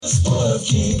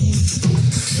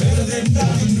Better than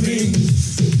diamond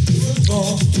rings.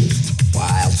 Football.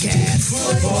 Wildcats.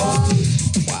 Football.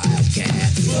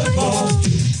 Wildcats. Football.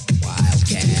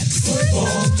 Wildcats. Football.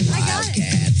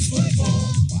 Wildcats. Football.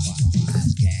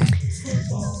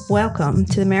 Wildcats. Welcome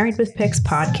to the Married with Picks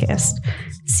podcast,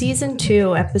 Season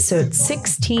 2, Episode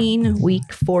 16,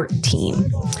 Week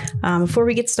 14. Before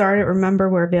we get started, remember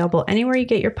we're available anywhere you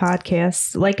get your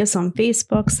podcasts. Like us on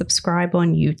Facebook, subscribe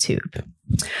on YouTube.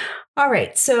 All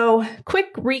right, so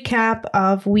quick recap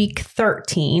of Week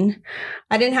 13.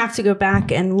 I didn't have to go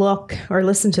back and look or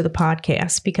listen to the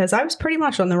podcast because I was pretty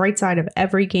much on the right side of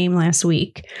every game last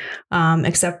week,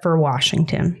 except for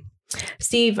Washington.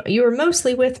 Steve, you were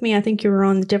mostly with me. I think you were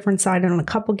on the different side on a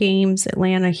couple games,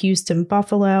 Atlanta, Houston,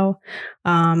 Buffalo.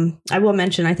 I will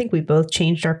mention, I think we both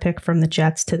changed our pick from the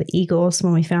Jets to the Eagles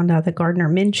when we found out that Gardner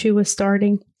Minshew was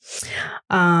starting.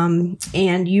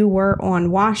 And you were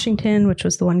on Washington, which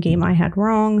was the one game I had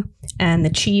wrong, and the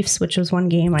Chiefs, which was one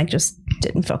game I just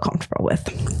didn't feel comfortable with.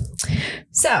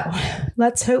 So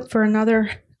let's hope for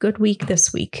another good week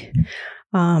this week.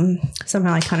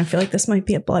 Somehow I kind of feel like this might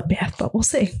be a bloodbath, but we'll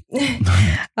see.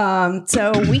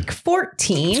 So week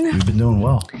 14. You've been doing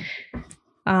well.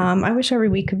 I wish every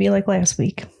week could be like last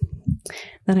week.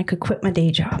 Then I could quit my day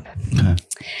job. Okay.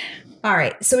 All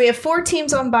right. So we have 4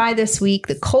 teams on bye this week: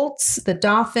 the Colts, the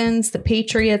Dolphins, the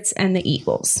Patriots, and the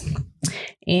Eagles.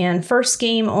 And first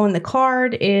game on the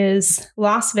card is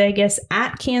Las Vegas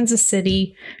at Kansas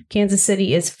City. Kansas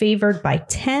City is favored by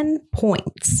 10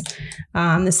 points.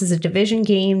 This is a division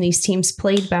game. These teams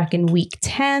played back in week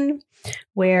 10,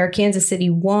 where Kansas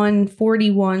City won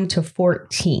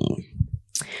 41-14.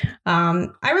 I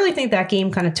really think that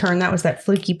game kind of turned. That was that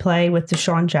fluky play with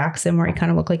Deshaun Jackson where he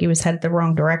kind of looked like he was headed the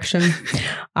wrong direction.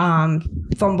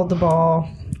 Fumbled the ball.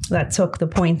 That took the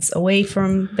points away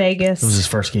from Vegas. It was his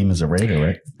first game as a Raider,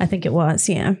 right? I think it was,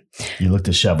 yeah. He looked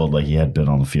disheveled like he had been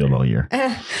on the field all year.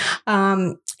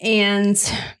 And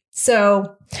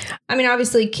so, I mean,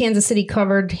 obviously Kansas City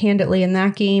covered handedly in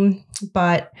that game,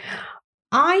 but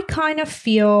I kind of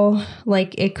feel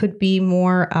like it could be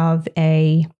more of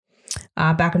a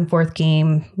back and forth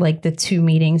game like the 2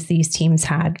 meetings these teams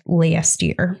had last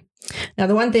year. Now,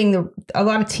 the one thing, a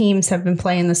lot of teams have been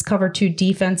playing this cover 2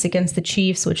 defense against the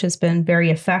Chiefs, which has been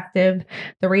very effective.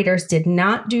 The Raiders did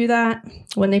not do that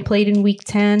when they played in week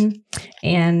 10.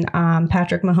 And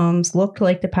Patrick Mahomes looked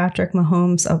like the Patrick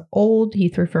Mahomes of old. He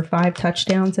threw for 5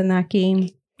 touchdowns in that game.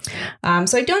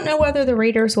 So I don't know whether the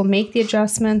Raiders will make the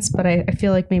adjustments, but I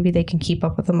feel like maybe they can keep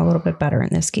up with them a little bit better in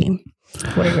this game.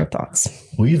 What are your thoughts?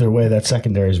 Well, either way, that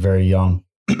secondary is very young.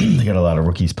 They got a lot of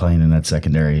rookies playing in that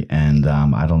secondary, and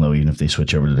I don't know even if they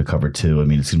switch over to the cover 2. I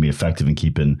mean, it's going to be effective in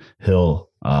keeping Hill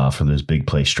from those big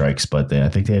play strikes, but I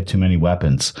think they have too many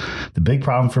weapons. The big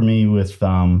problem for me with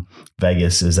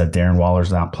Vegas is that Darren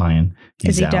Waller's not playing.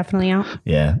 Is he definitely out?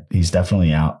 Yeah, he's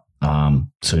definitely out.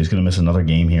 So he's going to miss another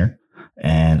game here.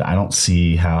 And I don't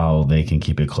see how they can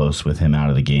keep it close with him out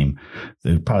of the game.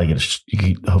 They'll probably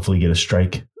hopefully get a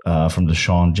strike from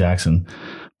Deshaun Jackson.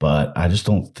 But I just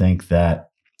don't think that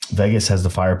Vegas has the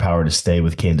firepower to stay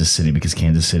with Kansas City because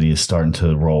Kansas City is starting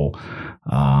to roll.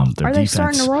 Are they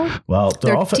starting to roll? Well,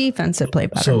 their defense had played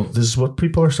better. So this is what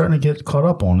people are starting to get caught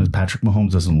up on is Patrick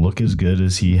Mahomes doesn't look as good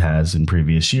as he has in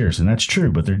previous years. And that's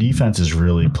true, but their defense is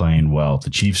really playing well. The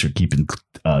Chiefs are keeping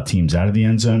teams out of the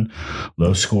end zone,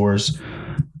 low scores.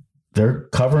 They're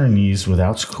covering these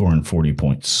without scoring 40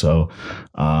 points. So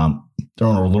they're on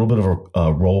a little bit of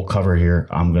a roll cover here.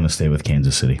 I'm going to stay with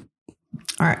Kansas City.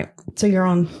 All right. So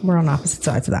we're on opposite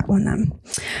sides of that one then.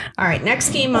 All right.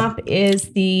 Next game up is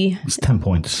it's 10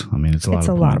 points. I mean, it's a lot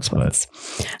of points.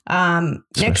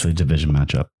 Especially division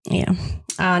matchup. Yeah.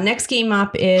 Next game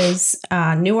up is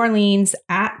New Orleans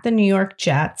at the New York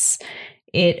Jets.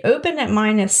 It opened at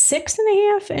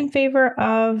 -6.5 in favor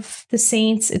of the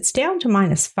Saints. It's down to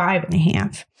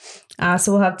 -5.5.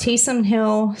 So we'll have Taysom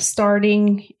Hill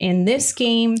starting in this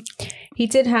game. He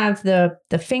did have the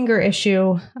finger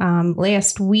issue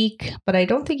last week, but I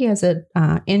don't think he has an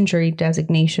injury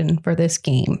designation for this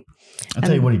game. I'll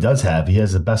tell you what he does have. He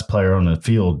has the best player on the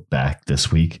field back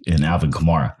this week in Alvin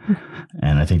Kamara.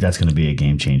 And I think that's going to be a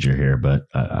game changer here. But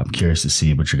I'm curious to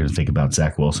see what you're going to think about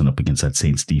Zach Wilson up against that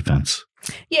Saints defense.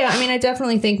 Yeah, I mean, I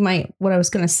definitely think what I was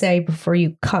going to say before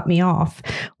you cut me off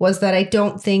was that I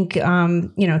don't think,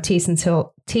 Taysom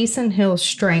Taysom Hill's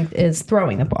strength is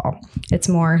throwing the ball. It's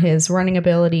more his running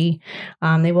ability.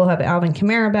 They will have Alvin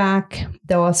Kamara back.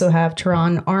 They'll also have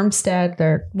Teron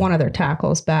Armstead, one of their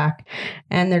tackles, back,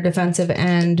 and their defensive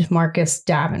end, Marcus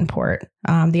Davenport.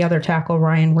 The other tackle,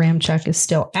 Ryan Ramczyk, is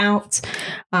still out.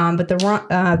 But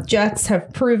the Jets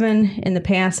have proven in the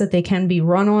past that they can be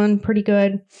run on pretty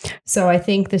good. So I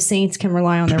think the Saints can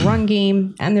rely on their run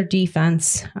game and their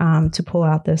defense to pull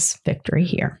out this victory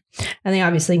here. And they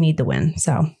obviously need the win.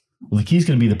 So, well, the key is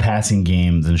going to be the passing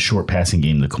game, the short passing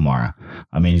game to Kamara.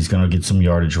 I mean, he's going to get some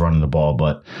yardage running the ball,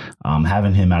 but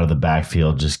having him out of the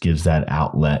backfield just gives that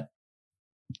outlet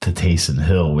to Taysom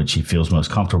Hill, which he feels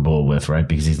most comfortable with, right?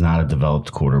 Because he's not a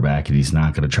developed quarterback and he's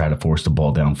not going to try to force the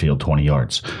ball downfield 20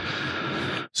 yards.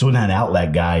 So when that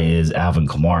outlet guy is Alvin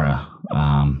Kamara,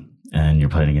 and you're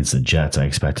playing against the Jets, I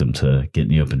expect him to get in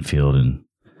the open field and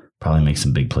probably make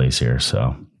some big plays here.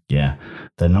 So, yeah,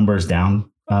 the number is down,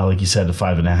 like you said, to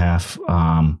 5.5.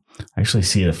 I actually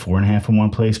see it at 4.5 in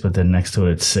one place, but then next to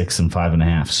it, it's 6 and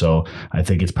 5.5. So I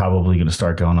think it's probably going to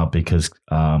start going up because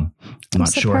I'm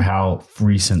not sure how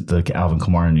recent the Alvin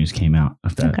Kamara news came out,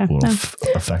 if that will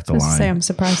affect the line. I'm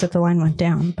surprised that the line went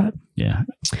down, but yeah.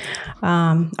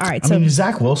 All right. I mean,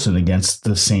 Zach Wilson against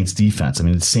the Saints defense. I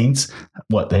mean, the Saints,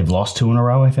 they've lost 2 in a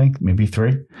row, I think, maybe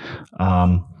 3.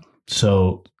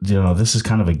 So, this is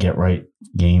kind of a get right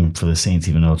game for the Saints,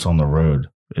 even though it's on the road,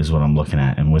 is what I'm looking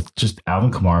at. And with just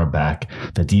Alvin Kamara back,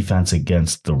 the defense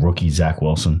against the rookie Zach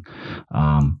Wilson.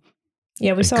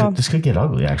 This could get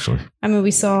ugly, actually. I mean,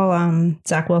 we saw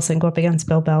Zach Wilson go up against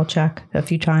Bill Belichick a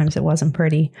few times. It wasn't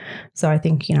pretty. So I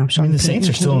think, the Saints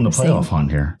are still in the playoff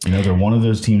hunt here. They're one of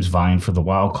those teams vying for the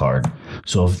wild card.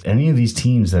 So if any of these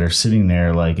teams that are sitting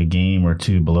there like a game or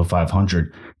two below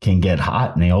 500 can get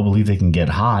hot, and they all believe they can get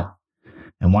hot,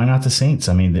 and why not the Saints?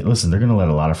 I mean, listen, they're going to let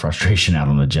a lot of frustration out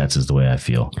on the Jets is the way I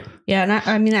feel. Yeah,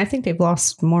 and I think they've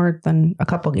lost more than a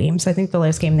couple games. I think the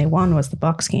last game they won was the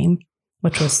Bucs game,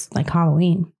 which was like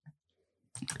Halloween.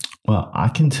 Well, I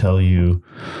can tell you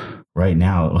right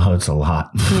now, it's a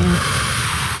lot. Yeah.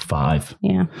 5.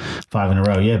 Yeah. 5 in a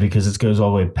row. Yeah, because it goes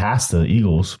all the way past the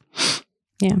Eagles.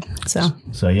 Yeah.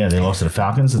 So yeah, they lost to the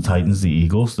Falcons, the Titans, the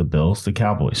Eagles, the Bills, the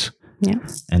Cowboys. Yeah.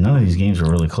 And none of these games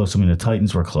were really close. I mean, the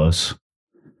Titans were close.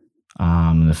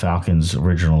 The Falcons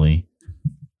originally,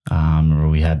 remember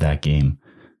we had that game.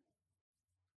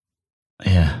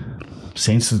 Yeah.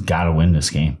 Saints have got to win this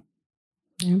game.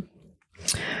 Yeah.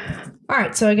 All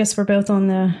right. So I guess we're both on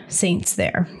the Saints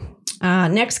there.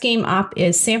 Next game up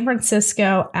is San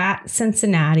Francisco at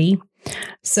Cincinnati.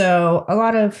 So a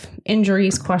lot of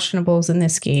injuries, questionables in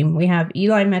this game. We have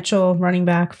Eli Mitchell, running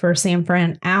back for San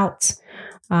Fran, out.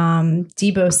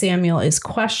 Deebo Samuel is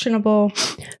questionable.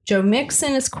 Joe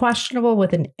Mixon is questionable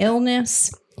with an illness.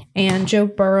 And Joe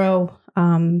Burrow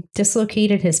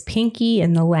dislocated his pinky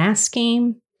in the last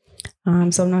game.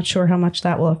 So I'm not sure how much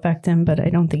that will affect him, but I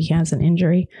don't think he has an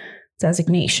injury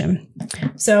designation.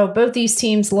 So both these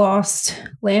teams lost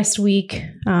last week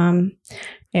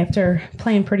after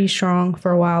playing pretty strong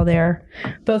for a while there.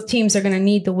 Both teams are going to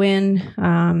need the win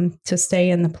to stay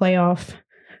in the playoff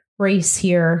race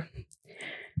here.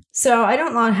 So I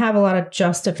don't have a lot of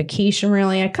justification,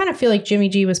 really. I kind of feel like Jimmy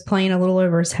G was playing a little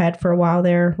over his head for a while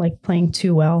there, like playing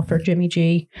too well for Jimmy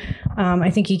G. I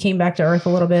think he came back to earth a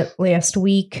little bit last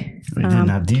week. They didn't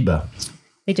have Debo.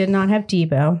 They did not have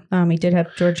Debo. He did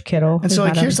have George Kittle. And so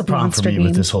here's the problem for me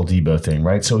with this whole Debo thing,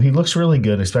 right? So he looks really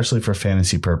good, especially for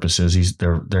fantasy purposes.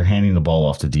 They're handing the ball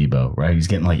off to Debo, right? He's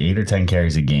getting like 8 or 10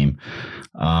 carries a game.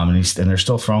 And they're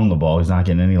still throwing the ball. He's not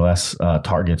getting any less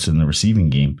targets in the receiving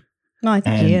game. No, I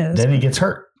think he is. Then he gets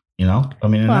hurt, I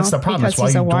mean, and that's the problem. Because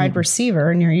he's a wide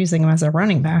receiver and you're using him as a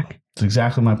running back. That's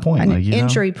exactly my point. An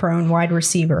injury-prone wide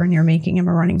receiver and you're making him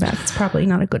a running back. It's probably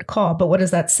not a good call. But what does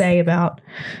that say about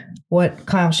what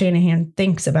Kyle Shanahan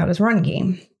thinks about his run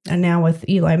game? And now with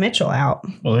Eli Mitchell out.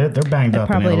 Well, they're banged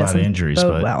up and have a lot of injuries.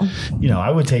 But,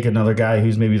 I would take another guy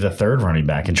who's maybe the third running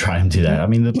back and try him to that. I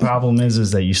mean, the problem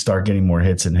is that you start getting more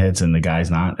hits and the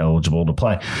guy's not eligible to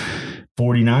play.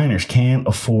 49ers can't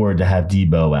afford to have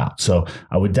Debo out. So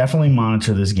I would definitely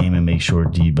monitor this game and make sure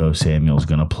Deebo Samuel's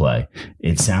going to play.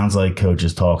 It sounds like coach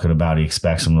is talking about he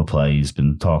expects him to play. He's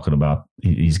been talking about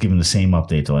he's given the same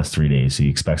update the last 3 days. He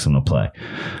expects him to play.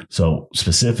 So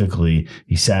specifically,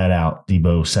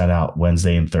 Debo sat out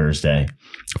Wednesday and Thursday.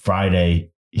 Friday,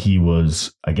 he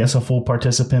was, I guess, a full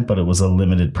participant, but it was a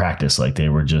limited practice. Like it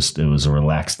was a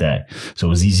relaxed day. So it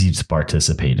was easy to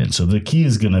participate in. So the key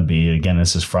is going to be, again,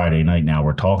 this is Friday night now.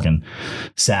 We're talking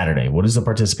Saturday. What is the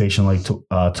participation like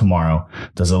tomorrow?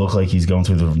 Does it look like he's going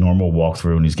through the normal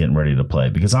walkthrough and he's getting ready to play?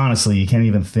 Because honestly, you can't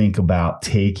even think about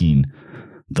taking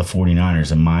the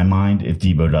 49ers in my mind if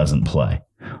Debo doesn't play.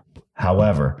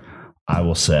 However, I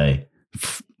will say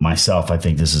myself, I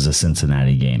think this is a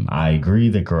Cincinnati game. I agree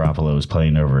that Garoppolo is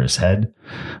playing over his head.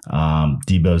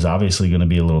 Debo's obviously going to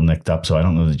be a little nicked up, so I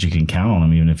don't know that you can count on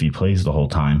him even if he plays the whole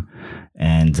time.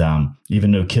 And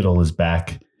even though Kittle is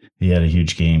back, he had a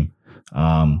huge game.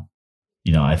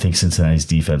 I think Cincinnati's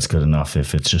defense good enough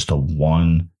if it's just a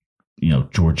one,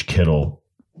 George Kittle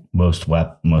most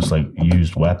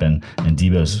used weapon, and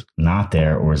Debo's not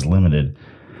there or is limited,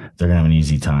 they're going to have an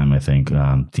easy time, I think,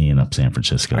 teeing up San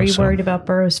Francisco. Are you worried about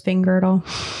Burrow's finger at all?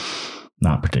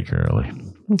 Not particularly.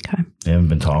 Okay. They haven't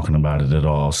been talking about it at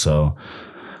all. So,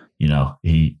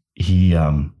 he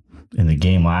in the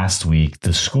game last week,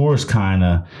 the score is kind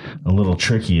of a little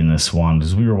tricky in this one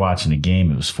because we were watching the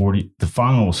game. It was the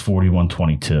final was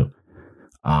 41-22.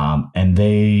 And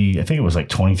I think it was like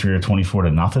 23 or 24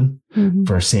 to nothing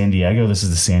for San Diego. This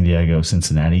is the San Diego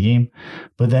Cincinnati game.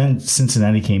 But then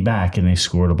Cincinnati came back and they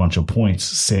scored a bunch of points.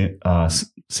 San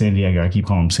Diego, I keep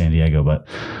calling them San Diego, but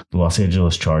the Los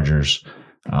Angeles Chargers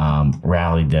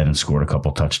rallied then and scored a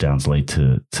couple touchdowns late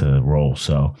to roll.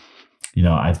 So,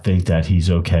 I think that he's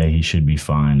okay. He should be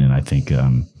fine. And I think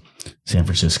San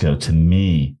Francisco, to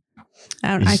me,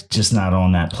 is just not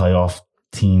on that playoff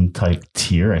team type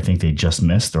tier. I think they just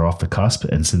missed. They're off the cusp.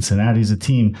 And Cincinnati's a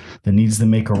team that needs to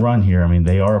make a run here. I mean,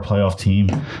 they are a playoff team.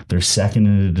 They're second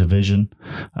in the division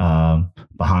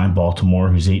behind Baltimore,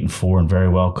 who's 8-4 and very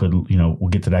well could, we'll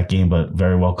get to that game, but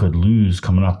very well could lose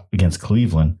coming up against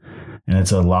Cleveland. And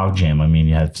it's a logjam. I mean,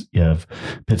 you have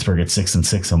Pittsburgh at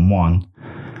 6-6 and 1.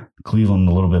 Cleveland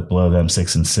a little bit below them,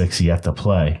 6-6 yet to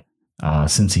play.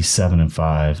 Cincy's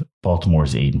 7-5,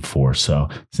 Baltimore's 8-4. So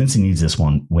Cincy needs this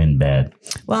one win bad.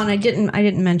 Well, and I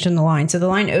didn't mention the line. So the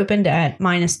line opened at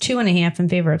 -2.5 in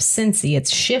favor of Cincy.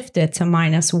 It's shifted to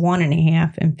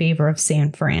 -1.5 in favor of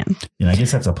San Fran. I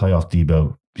guess that's a playoff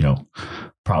Debo,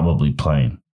 probably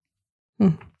playing.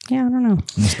 Yeah, I don't know.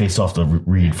 It's based off the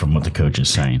read from what the coach is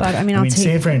saying. But I mean,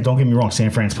 San Fran, don't get me wrong,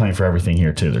 San Fran's playing for everything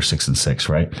here too. They're 6-6,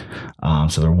 right?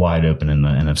 So they're wide open in the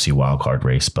NFC wildcard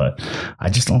race. But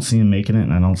I just don't see him making it,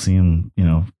 and I don't see him,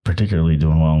 particularly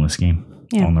doing well in this game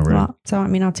on the road. Well, so I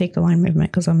mean, I'll take the line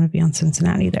movement because I'm going to be on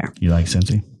Cincinnati there. You like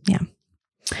Cincy? Yeah.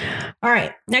 All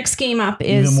right. Next game up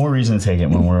is even more reason to take it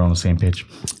when we're on the same page.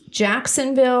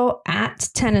 Jacksonville at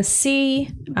Tennessee.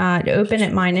 It opened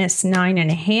at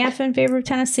 -9.5 in favor of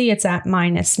Tennessee. It's at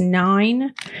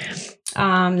 -9.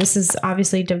 This is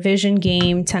obviously a division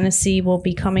game. Tennessee will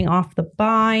be coming off the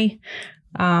bye.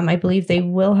 I believe they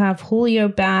will have Julio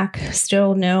back.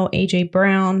 Still no A.J.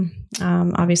 Brown.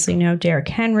 Obviously no Derrick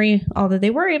Henry, although they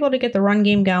were able to get the run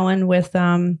game going with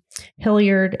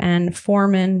Hilliard and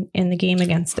Foreman in the game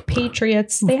against the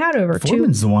Patriots. They had over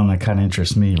Foreman's the one that kind of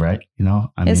interests me, right?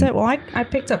 Is it? Well, I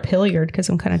picked up Hilliard because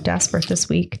I'm kind of desperate this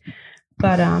week.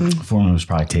 But Foreman was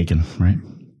probably taken, right?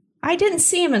 I didn't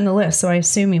see him in the list, so I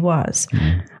assume he was.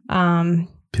 Yeah.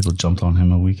 People jumped on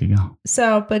him a week ago.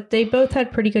 So, but they both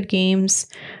had pretty good games,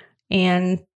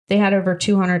 and they had over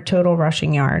 200 total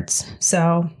rushing yards.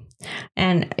 So,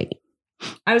 and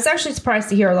I was actually surprised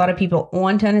to hear a lot of people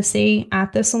on Tennessee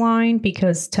at this line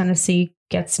because Tennessee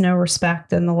gets no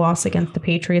respect, and the loss against the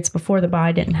Patriots before the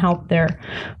bye didn't help their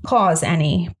cause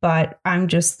any. But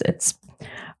it's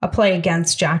a play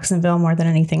against Jacksonville more than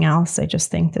anything else. I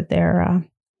just think that they're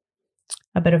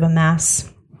a bit of a mess.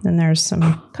 And there's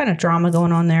some kind of drama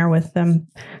going on there with them.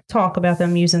 Talk about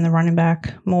them using the running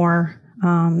back more.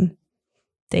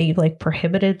 They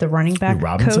prohibited the running back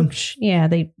coach. Yeah,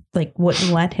 they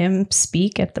wouldn't let him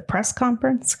speak at the press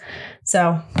conference.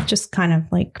 So just kind of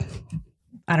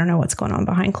I don't know what's going on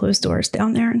behind closed doors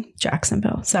down there in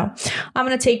Jacksonville. So I'm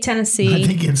going to take Tennessee. I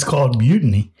think it's called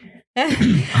mutiny.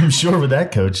 I'm sure with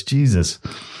that coach, Jesus.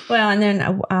 Well, and then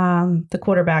the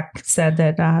quarterback said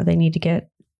that they need to get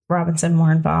Robinson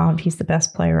more involved. He's the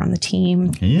best player on the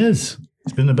team. He is.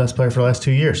 He's been the best player for the last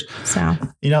 2 years. So,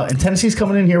 and Tennessee's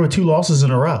coming in here with 2 losses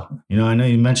in a row. I know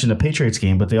you mentioned the Patriots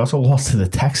game, but they also lost to the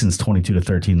Texans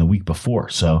 22-13 the week before.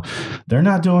 So they're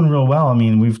not doing real well. I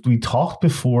mean, we talked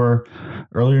before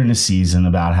earlier in the season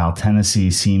about how Tennessee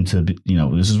seemed to be,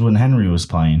 this is when Henry was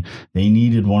playing. They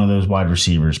needed one of those wide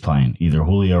receivers playing, either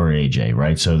Julio or AJ,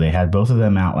 right? So they had both of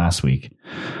them out last week.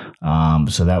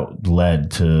 So that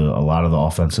led to a lot of the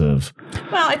offensive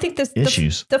I think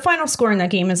issues. The final score in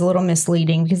that game is a little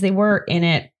misleading because they were in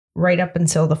it right up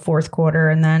until the fourth quarter.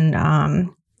 And then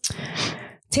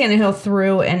Tannehill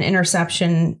threw an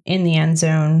interception in the end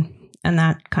zone, and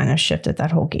that kind of shifted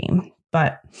that whole game.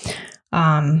 But,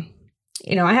 I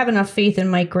have enough faith in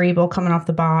Mike Grable coming off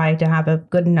the bye to have a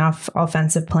good enough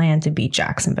offensive plan to beat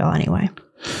Jacksonville anyway.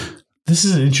 this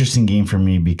is an interesting game for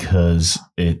me because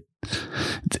if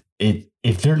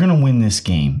they're going to win this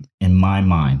game, in my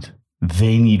mind,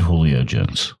 they need Julio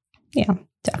Jones. Yeah,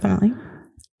 definitely.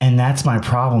 And that's my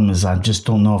problem is I just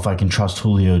don't know if I can trust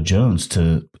Julio Jones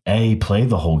to A, play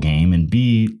the whole game, and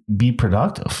B, be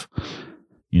productive.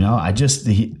 They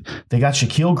got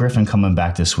Shaquille Griffin coming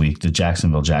back this week. The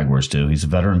Jacksonville Jaguars do. He's a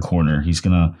veteran corner. He's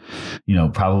going to,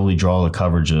 probably draw the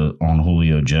coverage on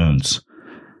Julio Jones.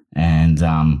 And,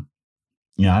 I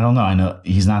don't know. I know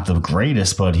he's not the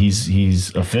greatest, but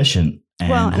he's efficient.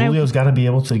 And Julio's got to be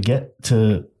able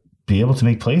to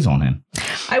make plays on him.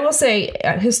 I will say,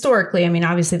 historically, I mean,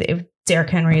 obviously, Derrick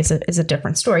Henry is a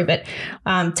different story, but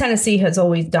Tennessee has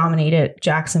always dominated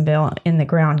Jacksonville in the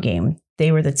ground game.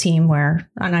 They were the team where,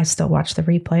 and I still watch the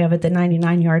replay of it, the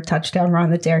 99-yard touchdown run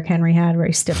that Derrick Henry had where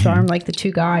he stiffed armed like the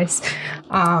two guys.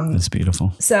 That's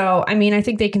beautiful. So, I mean, I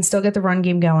think they can still get the run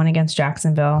game going against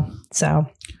Jacksonville. So,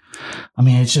 I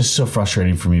mean, it's just so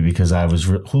frustrating for me because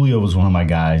Julio was one of my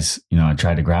guys. I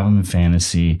tried to grab him in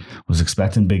fantasy, was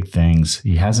expecting big things.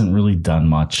 He hasn't really done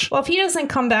much. Well, if he doesn't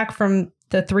come back from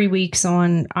the 3 weeks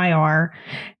on IR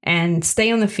and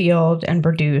stay on the field and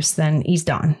produce, then he's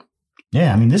done.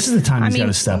 Yeah, I mean, this is the time he's got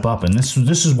to step up, and this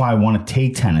is why I want to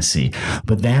take Tennessee.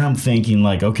 But then I'm thinking,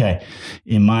 like, okay,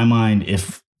 in my mind,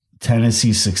 if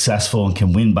Tennessee's successful and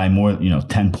can win by more,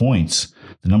 10 points,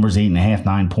 the number's 8.5,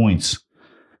 9 points.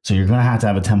 So you're going to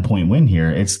have a 10-point win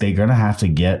here. They're going to have to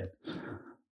get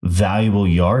valuable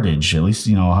yardage, at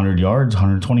least 100 yards,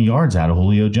 120 yards out of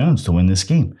Julio Jones to win this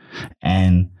game,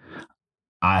 and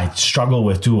I struggle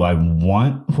with, do I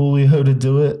want Julio to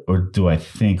do it or do I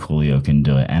think Julio can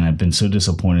do it? And I've been so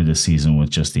disappointed this season with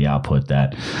just the output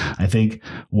that I think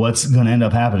what's going to end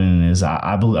up happening is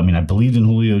I believed in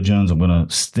Julio Jones. I'm going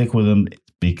to stick with him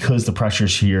because the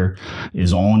pressures here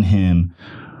is on him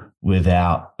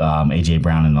without A.J.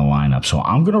 Brown in the lineup. So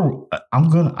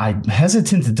I'm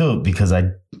hesitant to do it because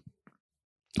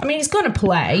he's going to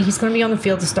play. He's going to be on the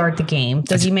field to start the game.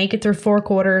 Does he make it through 4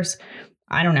 quarters?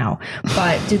 I don't know,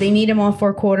 but do they need him all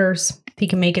 4 quarters? If he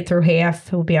can make it through half,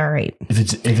 he'll be all right.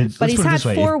 But he's had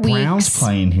 4 weeks. Brown's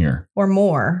playing here or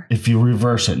more. If you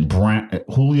reverse it,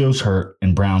 Julio's hurt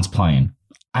and Brown's playing,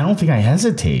 I don't think I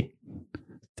hesitate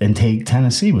and take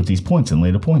Tennessee with these points and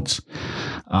lay the points.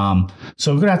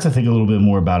 So we're gonna have to think a little bit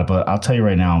more about it. But I'll tell you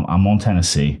right now, I'm on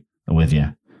Tennessee with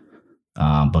you.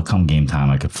 But come game time,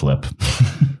 I could flip.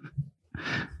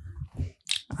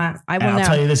 I'll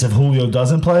tell you this, if Julio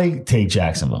doesn't play, take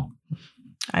Jacksonville.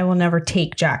 I will never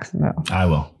take Jacksonville. I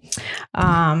will.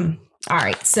 All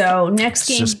right. So next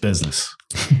game. It's just business.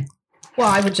 Well,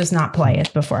 I would just not play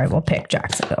it before I will pick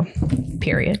Jacksonville,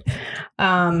 period.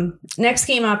 Next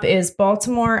game up is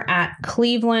Baltimore at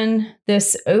Cleveland.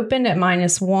 This opened at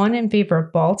 -1 in favor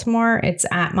of Baltimore. It's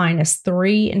at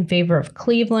 -3 in favor of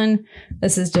Cleveland.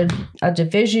 This is a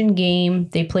division game.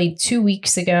 They played 2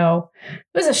 weeks ago.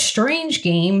 It was a strange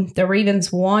game. The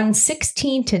Ravens won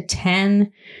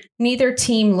 16-10. Neither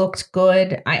team looked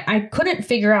good. I couldn't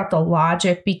figure out the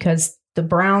logic because the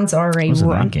Browns are a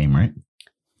run game, right?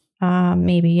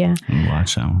 Maybe, yeah.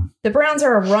 Watch that one. The Browns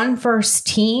are a run-first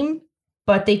team,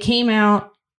 but they came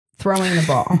out throwing the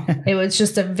ball. It was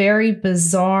just a very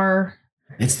bizarre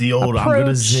It's the old, approach. I'm going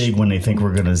to zig when they think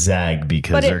we're going to zag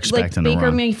because they're expecting Baker to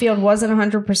run. Mayfield wasn't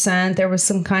 100%. There was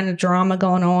some kind of drama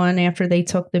going on after they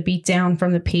took the beat down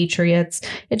from the Patriots.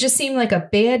 It just seemed like a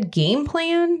bad game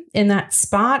plan in that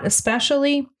spot,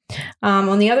 especially.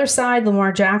 On the other side,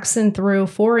 Lamar Jackson threw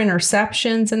 4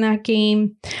 interceptions in that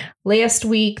game. Last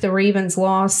week, the Ravens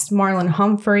lost Marlon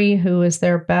Humphrey, who is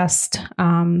their best,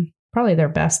 probably their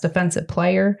best defensive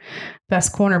player,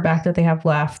 best cornerback that they have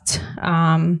left.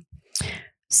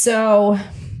 So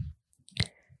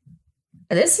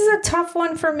this is a tough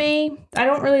one for me. I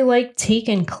don't really like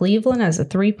taking Cleveland as a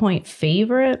 3-point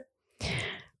favorite.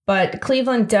 But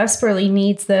Cleveland desperately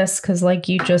needs this because, like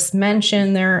you just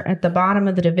mentioned, they're at the bottom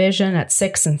of the division at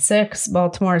 6-6.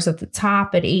 Baltimore's at the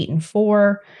top at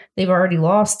 8-4. They've already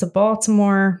lost to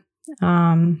Baltimore.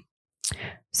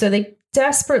 So they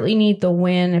desperately need the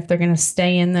win if they're going to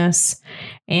stay in this.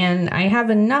 And I have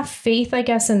enough faith, I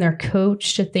guess, in their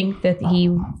coach to think that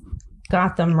he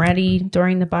got them ready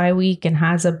during the bye week and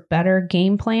has a better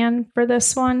game plan for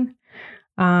this one.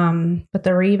 But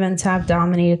the Ravens have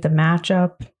dominated the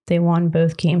matchup. They won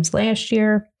both games last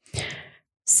year.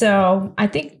 So I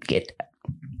think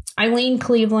I lean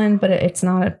Cleveland, but it's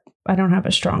not I don't have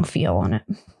a strong feel on it.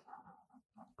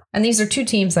 And these are two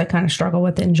teams I kind of struggle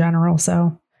with in general.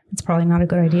 So it's probably not a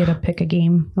good idea to pick a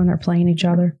game when they're playing each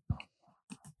other.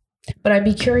 But I'd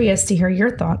be curious to hear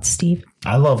your thoughts, Steve.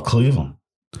 I love Cleveland.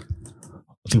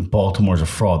 I think Baltimore's a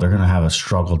fraud. They're going to have a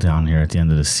struggle down here at the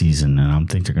end of the season, and I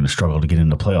think they're going to struggle to get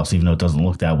into playoffs, even though it doesn't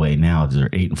look that way now. They're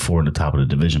 8-4 in the top of the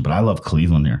division, but I love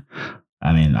Cleveland here.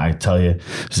 I mean, I tell you,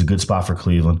 this is a good spot for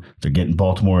Cleveland. They're getting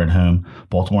Baltimore at home.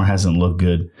 Baltimore hasn't looked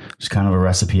good. There's kind of a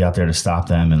recipe out there to stop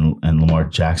them, and Lamar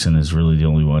Jackson is really the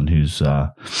only one who's,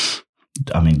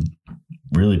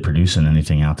 really producing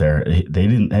anything out there. They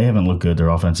haven't looked good. Their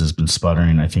offense has been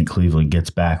sputtering. I think Cleveland gets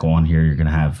back on here. You're going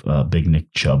to have a big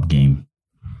Nick Chubb game.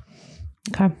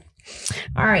 Okay.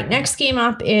 All right. Next game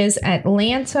up is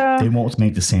Atlanta. They won't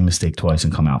make the same mistake twice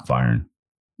and come out firing.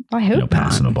 I hope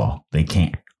passing not. the ball. They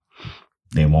can't.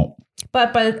 They won't.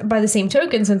 But by the same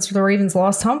token, since the Ravens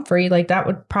lost Humphrey, like that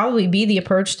would probably be the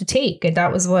approach to take. And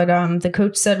that was what the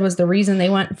coach said was the reason they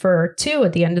went for 2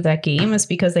 at the end of that game is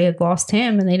because they had lost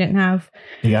him and they didn't have.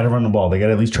 They got to run the ball. They got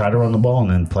to at least try to run the ball and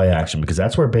then play action, because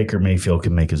that's where Baker Mayfield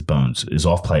can make his bones, is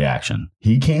off play action.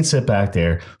 He can't sit back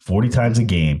there 40 times a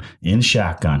game in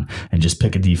shotgun and just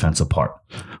pick a defense apart.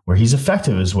 Where he's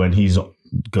effective is when he's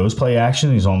goes play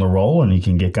action, he's on the roll, and he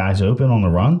can get guys open on the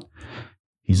run.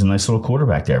 He's a nice little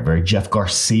quarterback there. Very Jeff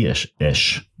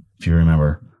Garcia-ish, if you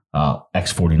remember,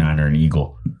 ex-49er and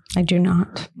Eagle. I do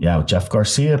not. Yeah, Jeff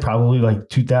Garcia, probably like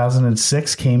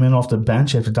 2006, came in off the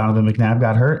bench after Donovan McNabb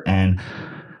got hurt and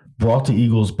brought the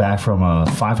Eagles back from a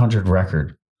 500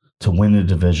 record to win the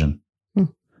division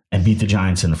and beat the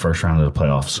Giants in the first round of the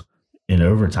playoffs. In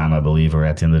overtime, I believe, or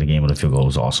at the end of the game with a field goal. It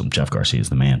was awesome. Jeff Garcia is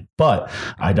the man. But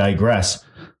I digress.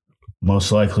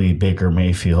 Most likely Baker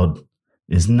Mayfield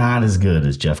is not as good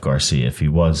as Jeff Garcia. If he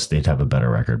was, they'd have a better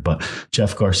record. But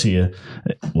Jeff Garcia,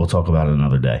 we'll talk about it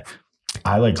another day.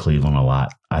 I like Cleveland a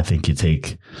lot. I think you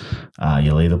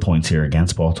lay the points here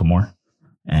against Baltimore.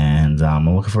 And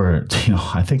I'm looking for,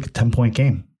 I think a 10-point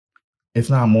game, if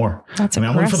not more. That's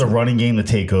I'm looking for the running game to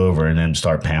take over and then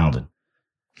start pounding.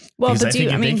 Well, because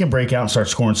if they can break out and start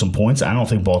scoring some points, I don't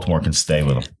think Baltimore can stay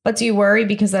with them. But do you worry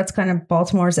because that's kind of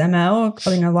Baltimore's MO? I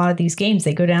mean, a lot of these games,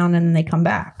 they go down and then they come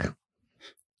back.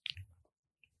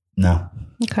 No.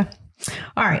 Okay.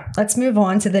 All right. Let's move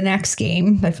on to the next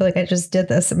game. I feel like I just did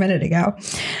this a minute ago.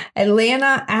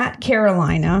 Atlanta at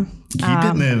Carolina. Keep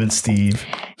it moving, Steve.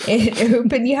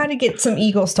 But you had to get some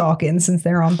Eagles talk in since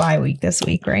they're on bye week this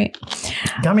week, right?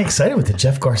 Got me excited with the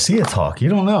Jeff Garcia talk. You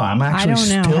don't know. I'm actually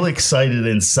still excited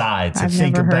inside to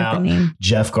think about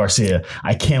Jeff Garcia.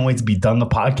 I can't wait to be done the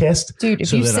podcast. Dude,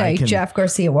 if you say Jeff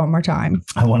Garcia one more time.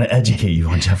 I want to educate you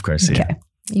on Jeff Garcia. Okay.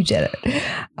 You did it.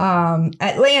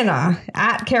 Atlanta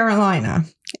at Carolina.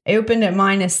 It opened at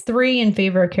 -3 in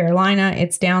favor of Carolina.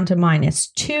 It's down to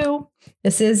 -2.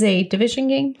 This is a division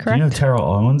game, correct? Do you know who Terrell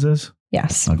Owens is?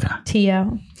 Yes. Okay.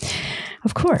 T.O.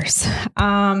 Of course.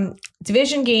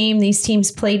 Division game. These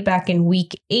teams played back in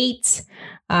week 8.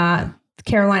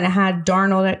 Carolina had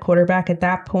Darnold at quarterback at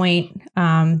that point.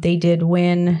 They did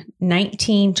win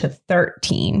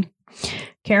 19-13.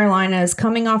 Carolina is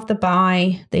coming off the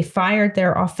bye. They fired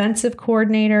their offensive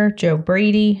coordinator, Joe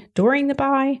Brady, during the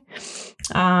bye.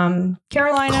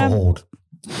 Carolina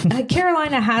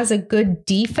has a good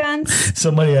defense.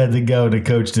 Somebody had to go. The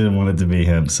coach didn't want it to be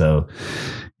him, so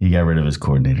he got rid of his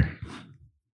coordinator.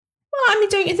 Well, I mean,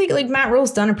 don't you think like Matt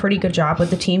Rule's done a pretty good job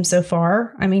with the team so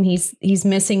far? I mean, he's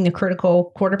missing the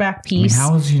critical quarterback piece. I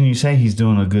mean, how can you say he's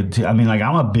doing a good I mean, like,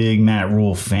 I'm a big Matt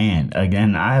Rule fan.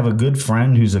 Again, I have a good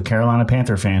friend who's a Carolina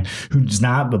Panther fan who's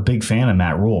not a big fan of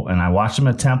Matt Rule. And I watched him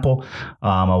at Temple.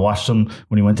 I watched him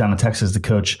when he went down to Texas to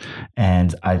coach.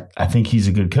 And I think he's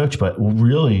a good coach. But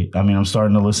really, I mean, I'm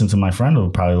starting to listen to my friend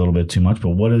probably a little bit too much. But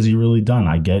what has he really done?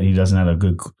 I get he doesn't have a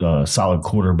good, solid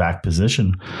quarterback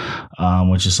position,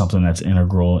 which is something that's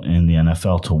integral in the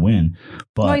NFL to win.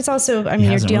 But well, he's also, I mean,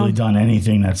 he hasn't really done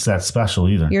anything that's that special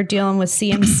either. You're dealing with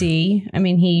CMC. I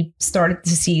mean, he started the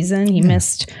season. He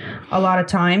missed a lot of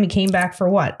time. He came back for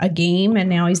a game, and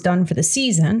now he's done for the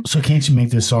season. So can't you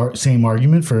make this same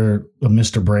argument for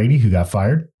Mr. Brady who got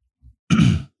fired?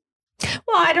 Well,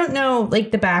 I don't know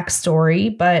like the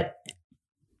backstory, but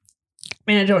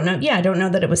I mean, I don't know. Yeah, I don't know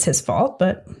that it was his fault,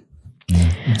 but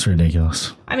yeah, it's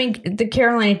ridiculous. I mean, the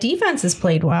Carolina defense has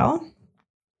played well.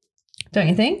 Don't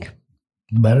you think?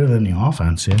 Better than the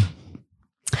offense, yeah.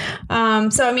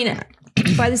 So, I mean,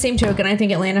 by the same token, I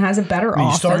think Atlanta has a better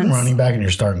offense. Your starting running back and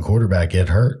your starting quarterback get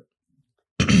hurt.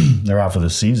 They're out for the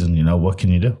season. You know, what can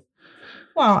you do?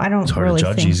 Well, I don't really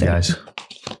judge think these guys.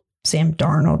 Sam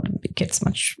Darnold gets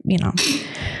much,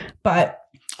 but.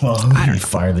 Well, who are you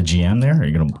fire the GM there? Are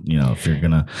you going to, if you're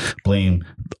going to blame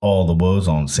all the woes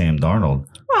on Sam Darnold?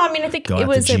 Well, I mean, I think it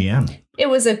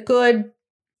was a good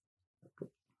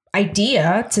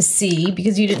idea to see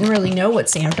because you didn't really know what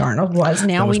Sam Darnold was.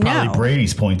 Now we know. Probably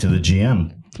Brady's point to the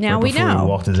GM. Now we before know. He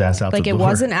walked his ass out Like, the it door.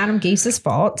 wasn't Adam Gase's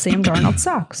fault. Sam Darnold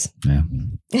sucks. Yeah.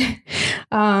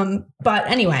 But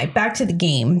anyway, back to the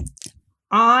game.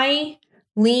 I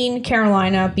lean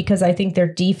Carolina because I think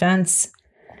their defense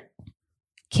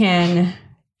can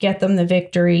get them the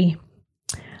victory,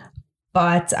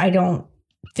 but I don't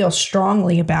feel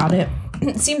strongly about it.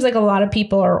 It seems like a lot of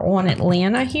people are on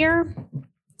Atlanta here.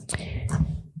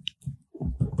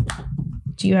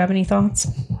 Do you have any thoughts?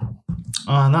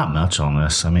 Not much on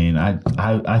this. I mean,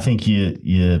 I think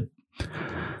you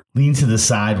lean to the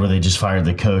side where they just fired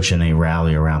the coach and they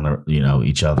rally around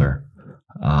each other.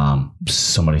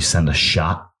 Somebody send a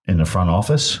shot in the front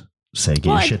office, say get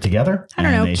your shit together. I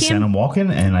don't know. They send them walking,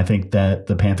 and I think that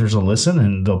the Panthers will listen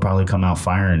and they'll probably come out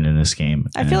firing in this game.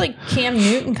 I feel like Cam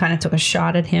Newton kind of took a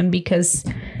shot at him because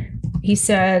he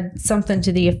said something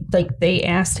to the, like, they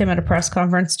asked him at a press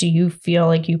conference, do you feel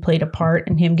like you played a part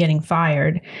in him getting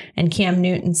fired? And Cam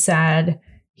Newton said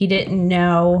he didn't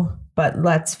know, but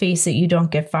let's face it, you don't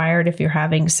get fired if you're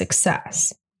having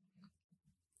success.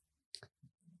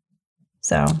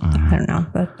 So I don't know.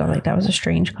 I felt like that was a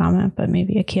strange comment, but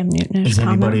maybe a Cam Newton-ish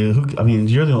comment. Anybody who? I mean,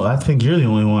 I think you're the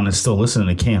only one that's still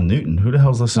listening to Cam Newton. Who the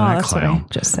hell's listening to that that's clown? what I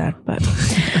just said. But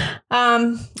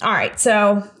all right.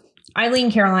 So I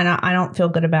lean Carolina. I don't feel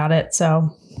good about it.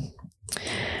 So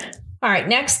all right.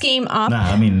 Next game up. Nah,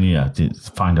 I mean, yeah.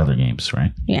 Find other games,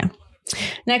 right? Yeah.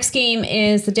 Next game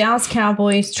is the Dallas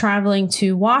Cowboys traveling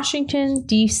to Washington,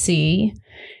 D.C.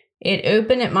 It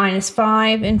opened at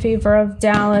 -5 in favor of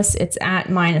Dallas. It's at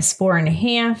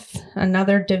 -4.5.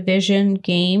 Another division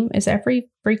game. Is every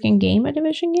freaking game a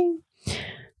division game?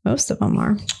 Most of them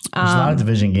are. There's a lot of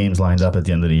division games lined up at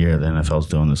the end of the year. The NFL's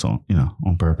doing this on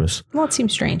purpose. Well, it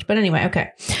seems strange, but anyway, okay.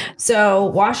 So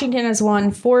Washington has won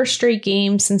 4 straight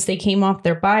games since they came off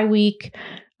their bye week.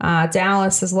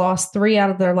 Dallas has lost 3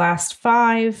 out of their last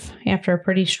 5 after a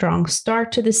pretty strong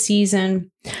start to the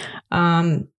season.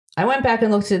 I went back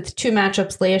and looked at the 2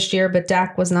 matchups last year, but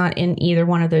Dak was not in either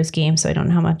one of those games, so I don't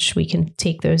know how much we can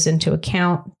take those into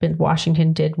account. But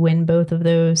Washington did win both of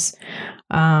those.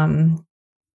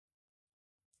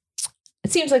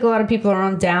 It seems like a lot of people are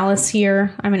on Dallas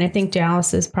here. I mean, I think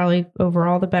Dallas is probably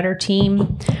overall the better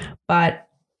team, but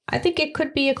I think it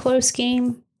could be a close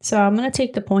game. So I'm going to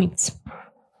take the points.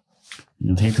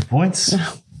 You take the points?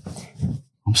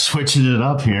 I'm switching it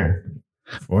up here.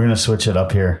 We're going to switch it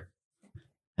up here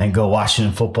and go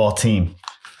Washington football team.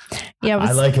 Yeah,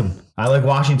 I like him. I like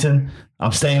Washington.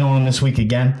 I'm staying on him this week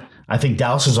again. I think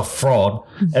Dallas is a fraud.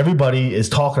 Everybody is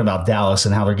talking about Dallas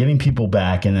and how they're getting people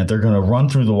back and that they're going to run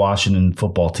through the Washington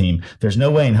football team. There's no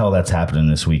way in hell that's happening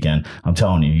this weekend. I'm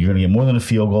telling you, you're going to get more than a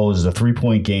field goal. This is a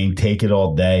 3-point game. Take it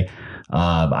all day.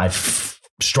 I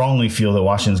strongly feel that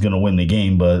Washington's going to win the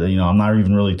game, but I'm not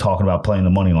even really talking about playing the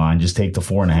money line. Just take the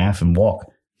 4.5 and walk.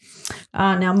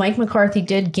 Now, Mike McCarthy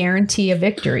did guarantee a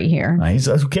victory here.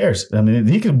 Who cares? I mean,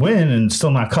 he could win and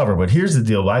still not cover. But here's the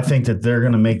deal. I think that they're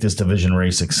going to make this division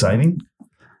race exciting.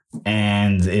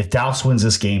 And if Dallas wins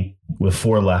this game with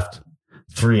 4 left,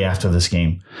 3 after this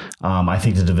game, I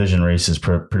think the division race is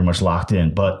pretty much locked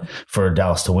in. But for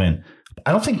Dallas to win,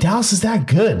 I don't think Dallas is that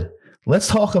good. Let's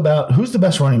talk about who's the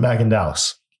best running back in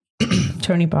Dallas.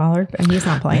 Tony Pollard, and he's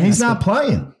not playing. And he's not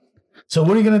playing. So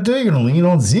what are you going to do? You're going to lean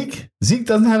on Zeke? Zeke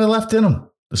doesn't have it left in him.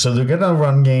 So they're going to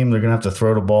run game. They're going to have to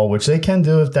throw the ball, which they can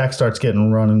do if Dak starts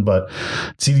getting running. But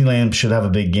CeeDee Lamb should have a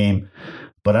big game.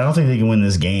 But I don't think they can win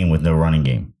this game with no running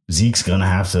game. Zeke's going to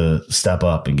have to step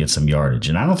up and get some yardage.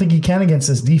 And I don't think he can against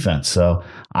this defense. So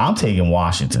I'm taking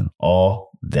Washington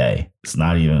all day. It's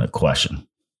not even a question.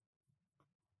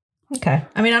 Okay.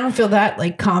 I mean, I don't feel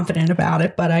that confident about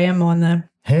it, but I am on the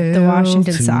Hail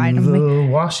Washington to side. I'm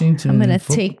going to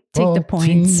take the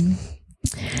points.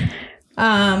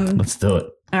 Let's do it.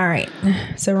 All right.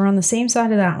 So we're on the same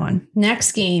side of that one.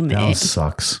 Next game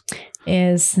sucks.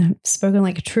 Is spoken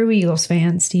like a true Eagles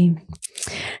fan, Steve.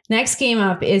 Next game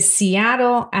up is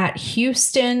Seattle at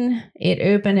Houston. It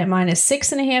opened at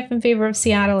 -6.5 in favor of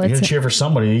Seattle. You're going to cheer for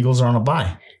somebody. The Eagles are on a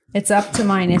bye. It's up to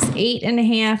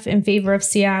 -8.5 in favor of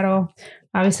Seattle.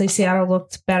 Obviously, Seattle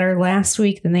looked better last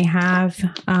week than they have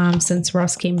since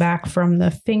Russ came back from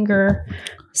the finger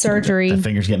surgery. The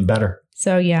finger's getting better.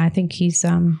 So, yeah, I think he's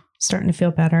starting to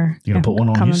feel better. You going to put one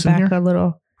on coming Houston back here? A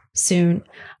little soon.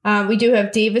 We do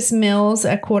have Davis Mills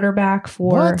at quarterback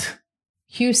for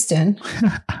Houston.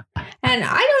 And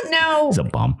I don't know. He's a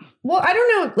bum. Well, I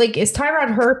don't know. Is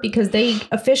Tyrod hurt? Because they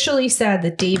officially said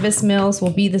that Davis Mills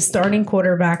will be the starting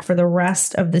quarterback for the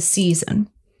rest of the season,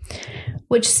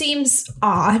 which seems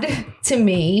odd to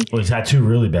me. Well, he's had 2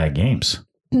 really bad games.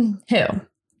 Who?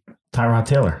 Tyrod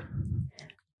Taylor.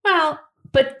 Well,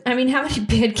 But I mean, how many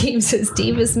bad games has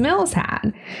Davis Mills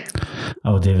had?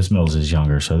 Oh, Davis Mills is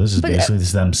younger. So this is basically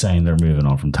them saying they're moving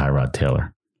on from Tyrod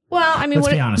Taylor. Well, I mean,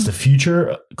 let's be honest. The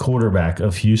future quarterback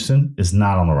of Houston is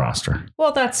not on the roster.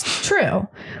 Well, that's true.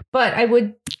 But I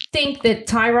would think that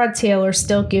Tyrod Taylor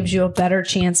still gives you a better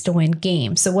chance to win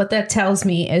games. So what that tells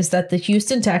me is that the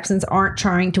Houston Texans aren't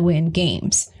trying to win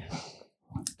games.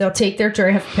 They'll take their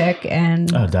draft pick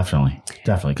and... Oh, definitely.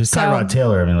 Because Tyrod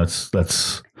Taylor, I mean, let's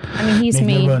he's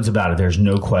make no bones about it. There's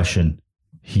no question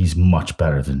he's much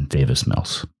better than Davis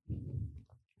Mills.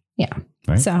 Yeah.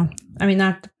 Right? So, I mean,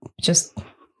 that just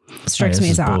strikes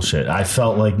me as odd. Bullshit. I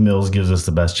felt like Mills gives us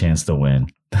the best chance to win.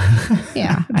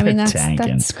 Yeah. I mean,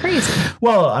 that's crazy.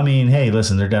 Well, I mean, hey,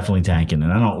 listen, they're definitely tanking.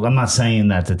 And I'm not saying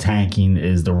that the tanking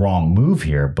is the wrong move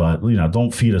here, but,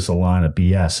 don't feed us a line of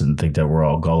BS and think that we're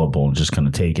all gullible and just going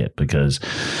to take it, because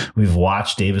we've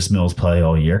watched Davis Mills play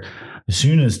all year. As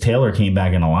soon as Taylor came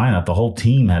back in the lineup, the whole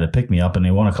team had to pick me up and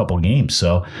they won a couple games.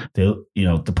 So,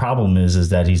 the problem is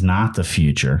that he's not the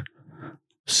future.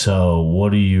 So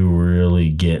what are you really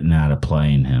getting out of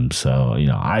playing him? So,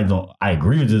 I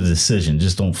agree with the decision.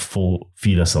 Just don't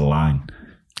feed us a line.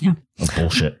 Yeah. Of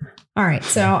bullshit. All right.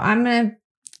 So I'm going to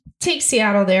take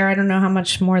Seattle there. I don't know how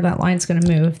much more that line's going to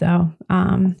move, though.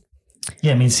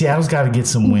 Yeah, I mean, Seattle's got to get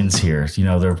some wins here.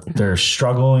 They're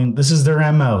struggling. This is their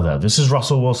MO, though. This is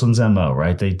Russell Wilson's MO,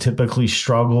 right? They typically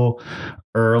struggle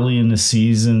early in the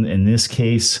season. In this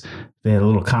case, they had a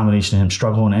little combination of him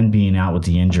struggling and being out with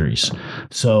the injuries.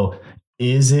 So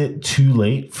is it too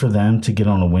late for them to get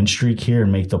on a win streak here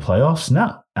and make the playoffs?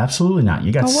 No, absolutely not.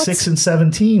 You got 6 and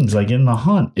 7 teams like in the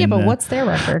hunt. Yeah, but what's their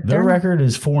record? Their record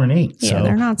is 4-8. Yeah, so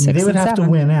they're not 6 and 7. They would have to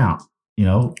win out.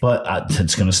 But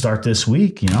it's going to start this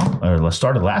week, or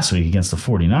started last week against the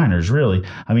 49ers, really.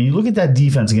 I mean, you look at that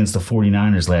defense against the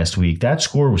 49ers last week. That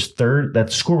score was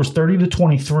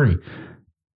 30-23.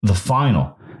 The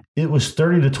final. It was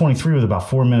 30-23 with about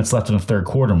 4 minutes left in the third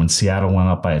quarter when Seattle went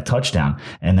up by a touchdown,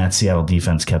 and that Seattle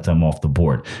defense kept them off the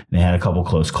board. They had a couple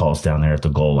close calls down there at the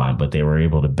goal line, but they were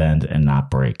able to bend and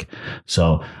not break.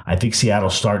 So I think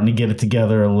Seattle's starting to get it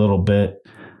together a little bit.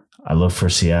 I look for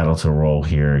Seattle to roll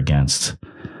here against,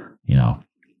 a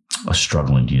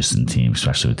struggling Houston team,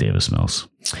 especially with Davis Mills.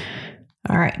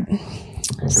 All right.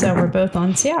 So we're both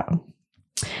on Seattle.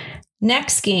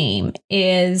 Next game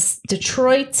is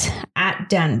Detroit at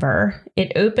Denver.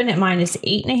 It opened at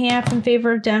 -8.5 in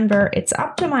favor of Denver. It's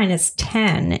up to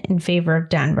 -10 in favor of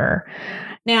Denver.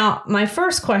 Now, my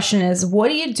first question is, what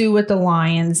do you do with the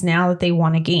Lions now that they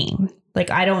won a game?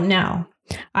 I don't know.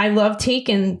 I love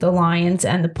taking the Lions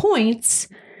and the points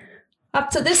up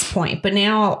to this point, but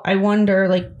now I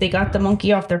wonder, they got the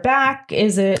monkey off their back.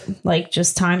 Is it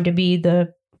just time to be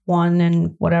the one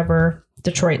and whatever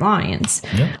Detroit Lions?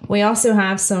 Yep. We also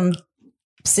have some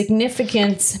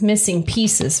significant missing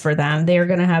pieces for them. They are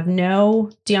going to have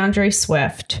no DeAndre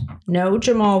Swift, no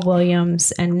Jamal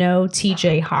Williams, and no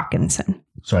TJ Hawkinson.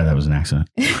 Sorry, that was an accident.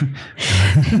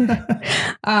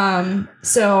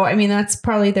 So, I mean, that's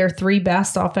probably their 3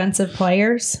 best offensive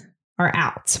players are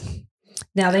out.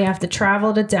 Now they have to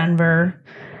travel to Denver,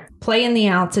 play in the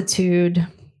altitude.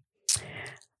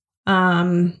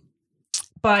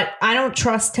 But I don't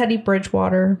trust Teddy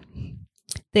Bridgewater.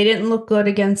 They didn't look good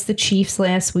against the Chiefs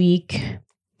last week.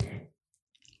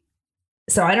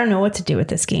 So I don't know what to do with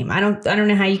this game. I don't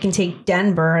know how you can take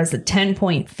Denver as a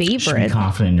 10-point favorite. Should be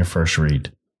confident in your first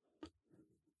read.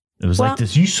 It was like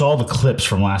this. You saw the clips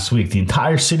from last week. The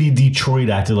entire city of Detroit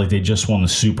acted like they just won the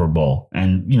Super Bowl.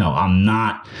 And, I'm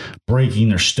not breaking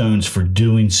their stones for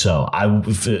doing so.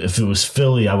 If it was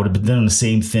Philly, I would have been doing the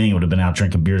same thing. I would have been out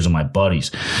drinking beers with my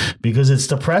buddies. Because it's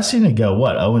depressing to go,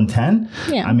 0-10?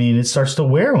 Yeah. I mean, it starts to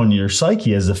wear on your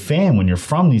psyche as a fan when you're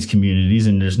from these communities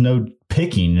and there's no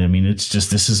picking. I mean, it's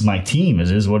just, this is my team. It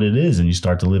is what it is. And you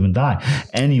start to live and die.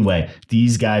 Anyway,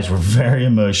 these guys were very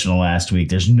emotional last week.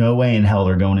 There's no way in hell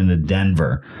they're going into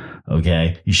Denver.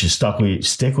 Okay. You should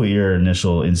stick with your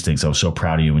initial instincts. I was so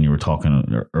proud of you when you were talking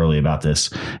early about this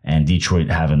and Detroit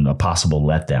having a possible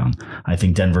letdown. I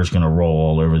think Denver's going to roll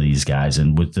all over these guys.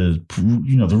 And with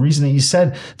the reason that you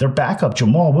said their backup,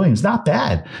 Jamal Williams, not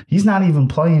bad. He's not even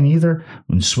playing either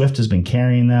when Swift has been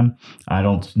carrying them. I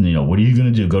don't, what are you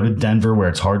going to do? Go to Denver where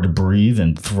it's hard to breathe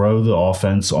and throw the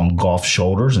offense on Goff's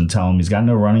shoulders and tell him he's got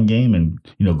no running game and,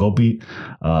 go beat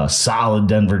a solid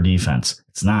Denver defense.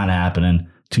 It's not happening.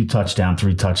 2 touchdown,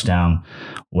 3 touchdown,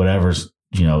 whatever's,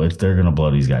 they're going to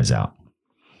blow these guys out.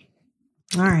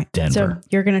 All right. Denver. So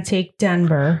you're going to take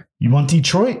Denver. You want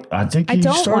Detroit? I think you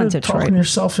don't started want Detroit. talking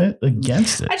yourself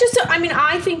against it.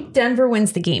 I think Denver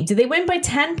wins the game. Do they win by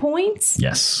 10 points?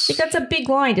 Yes. I think that's a big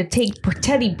line to take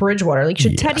Teddy Bridgewater. Like,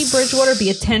 should Teddy Bridgewater be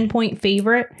a 10-point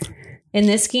favorite in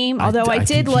this game? Although I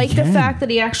did like the fact that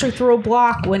he actually threw a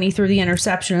block when he threw the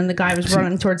interception and the guy was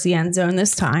running towards the end zone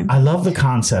this time. I love the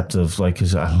concept of I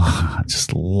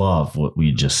just love what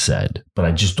we just said, but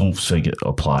I just don't think it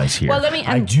applies here. Well,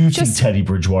 I do think Teddy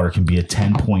Bridgewater can be a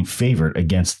 10-point favorite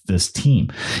against this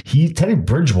team. Teddy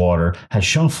Bridgewater has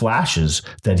shown flashes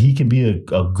that he can be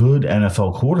a good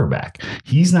NFL quarterback.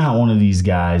 He's not one of these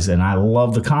guys, and I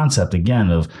love the concept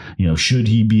again of, should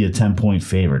he be a 10-point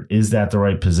favorite? Is that the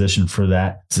right position for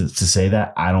that to say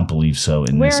that? I don't believe so.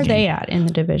 Where are they at in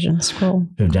the division scroll?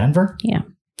 Denver? Yeah.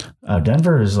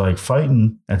 Denver is like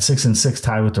fighting at 6-6,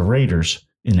 tied with the Raiders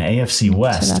in the AFC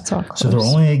West. So that's all close. So they're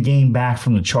only a game back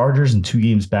from the Chargers and 2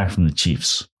 games back from the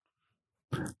Chiefs.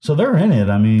 So they're in it.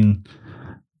 I mean,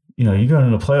 you go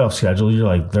into the playoff schedule, you're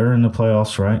like, they're in the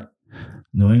playoffs, right?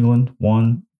 New England,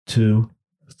 1, 2,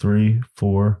 3,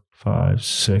 4, 5,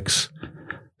 6,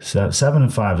 7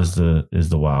 and 5 is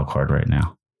the wild card right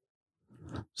now.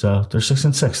 So they're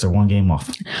 6-6. They're 1 game off.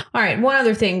 All right. One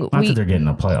other thing. Not that they're getting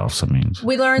the playoffs. I mean,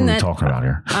 we learned that talking about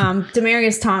here.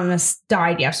 Demaryius Thomas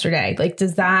died yesterday. Like,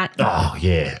 does that? Oh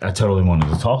yeah, I totally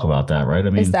wanted to talk about that. Right. I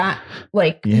mean, is that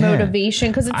motivation?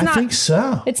 Because it's not. I think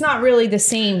so. It's not really the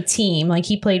same team. Like,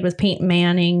 he played with Peyton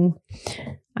Manning.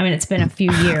 I mean, it's been a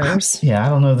few years. Yeah, I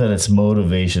don't know that it's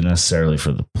motivation necessarily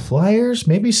for the players.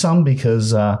 Maybe some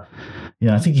because I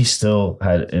think he still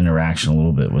had interaction a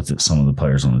little bit with some of the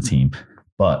players on the team.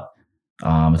 But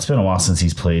it's been a while since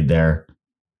he's played there.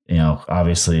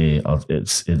 Obviously,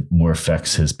 it more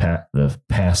affects the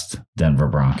past Denver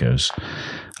Broncos.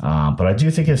 But I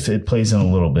do think it plays in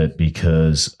a little bit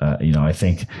because, I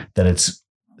think that it's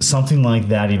something like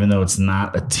that, even though it's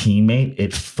not a teammate,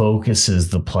 it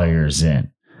focuses the players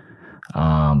in,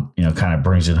 kind of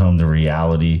brings it home to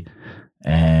reality.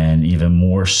 And even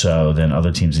more so than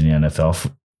other teams in the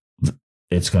NFL,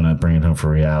 it's going to bring it home for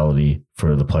reality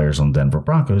for the players on Denver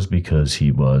Broncos because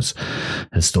he was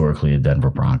historically a Denver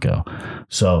Bronco.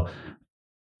 So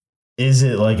is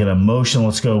it like an emotion,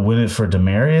 let's go win it for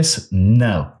Demaryius?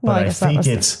 No. But I think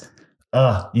it's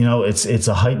a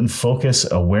heightened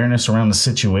focus, awareness around the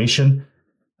situation,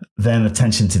 then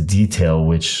attention to detail,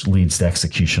 which leads to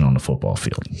execution on the football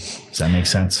field. Does that make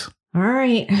sense? All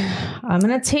right. I'm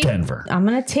going to take Denver. I'm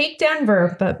going to take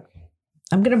Denver, but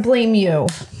I'm going to blame you.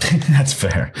 That's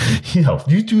fair.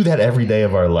 You do that every day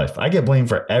of our life. I get blamed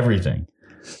for everything.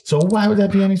 So why would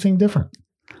that be anything different?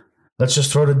 Let's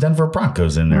just throw the Denver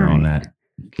Broncos in there on that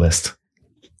list.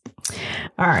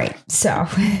 All right. So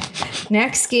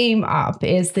next game up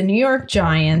is the New York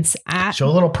Giants at... Show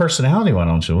a little personality, why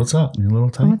don't you? What's up? You a little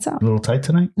tight? What's up? A little tight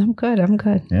tonight? I'm good.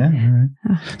 Yeah,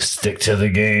 all right. Stick to the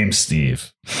game,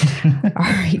 Steve. All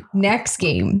right. Next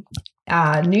game.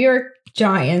 New York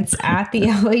Giants at the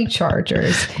LA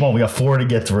Chargers. Come on, we got 4 to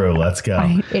get through. Let's go.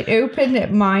 It opened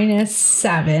at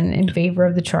 -7 in favor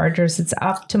of the Chargers. It's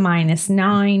up to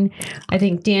 -9. I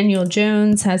think Daniel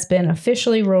Jones has been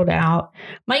officially ruled out.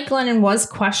 Mike Glennon was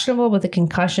questionable with a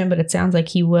concussion, but it sounds like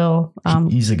he will.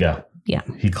 He's a go. Yeah.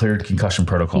 He cleared concussion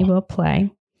protocol. He will play.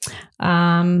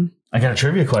 I got a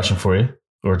trivia question for you,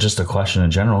 or just a question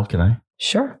in general. Can I?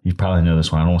 Sure. You probably know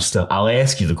this one. I'll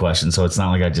ask you the question, so it's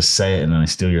not like I just say it and then I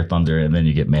steal your thunder and then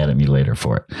you get mad at me later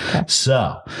for it. Okay.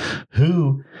 So,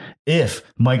 if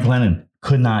Mike Glennon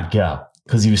could not go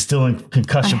because he was still in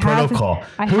concussion protocol,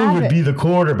 who would be the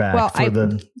quarterback for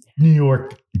the New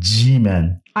York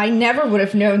G-Men? I never would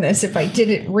have known this if I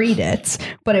didn't read it,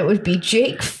 but it would be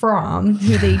Jake Fromm,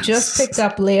 who they just picked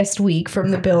up last week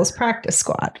from the Bills practice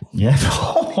squad. Yeah.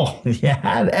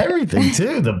 Had everything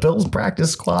too. The Bills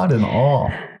practice squad and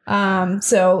all.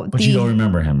 But you don't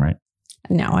remember him, right?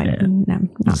 No, I'm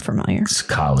not familiar. It's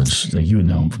college. You would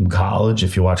know him from college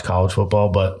if you watch college football,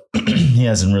 but he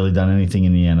hasn't really done anything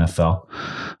in the NFL.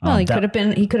 Well, he could have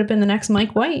been the next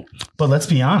Mike White. But let's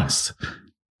be honest.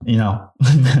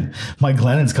 Mike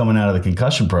Glennon's coming out of the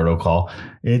concussion protocol.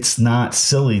 It's not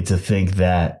silly to think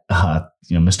that,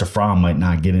 Mr. Fromm might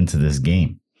not get into this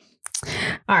game.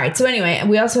 All right. So anyway,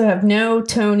 we also have no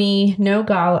Tony,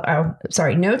 Galladay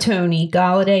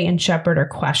and Shepard are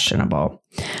questionable.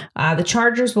 The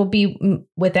Chargers will be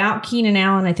without Keenan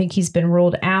Allen. I think he's been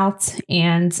ruled out.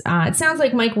 And it sounds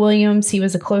like Mike Williams, he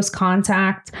was a close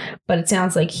contact, but it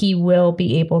sounds like he will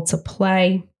be able to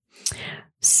play.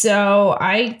 So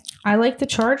I like the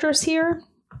Chargers here.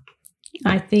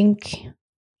 I think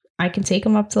I can take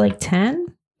them up to 10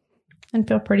 and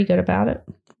feel pretty good about it.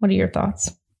 What are your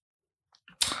thoughts?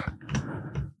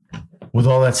 With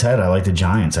all that said, I like the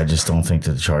Giants. I just don't think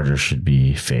that the Chargers should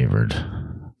be favored.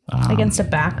 Against a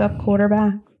backup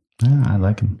quarterback? Yeah, I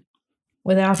like them.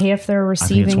 Without half their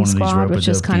receiving squad, which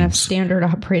is kind of standard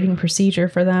operating procedure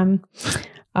for them.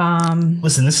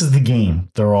 Listen, this is the game.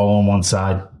 They're all on one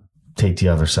side. Take the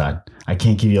other side. I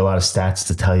can't give you a lot of stats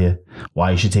to tell you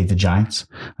why you should take the Giants.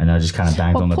 I know I just kind of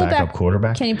banged on the backup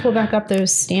quarterback. Can you pull back up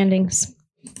those standings?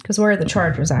 Because where are the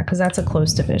Chargers at? Because that's a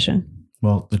close division.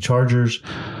 Well, the Chargers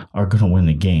are going to win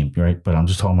the game, right? But I'm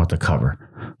just talking about the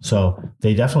cover. So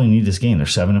they definitely need this game. They're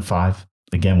 7-5.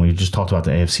 Again, we just talked about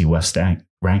the AFC West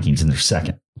rankings, and they're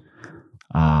second.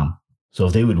 So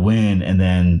if they would win and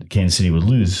then Kansas City would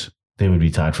lose, they would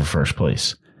be tied for first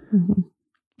place. Mm-hmm.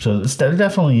 So they're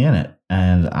definitely in it.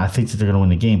 And I think that they're going to win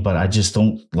the game, but I just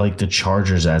don't like the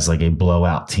Chargers as like a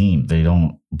blowout team. They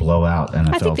don't blow out NFL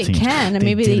teams. I think they can. And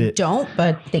maybe they don't,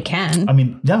 but they can. I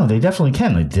mean, no, they definitely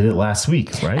can. They did it last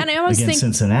week, right? And I always against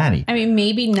think Cincinnati. I mean,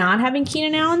 maybe not having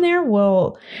Keenan Allen there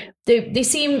will. They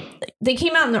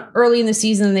came out early in the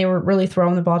season and they were really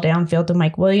throwing the ball downfield to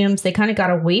Mike Williams. They kind of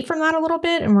got away from that a little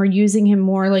bit and were using him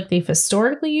more like they've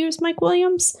historically used Mike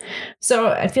Williams. So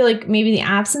I feel like maybe the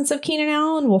absence of Keenan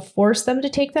Allen will force them to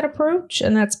take that approach,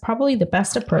 and that's probably the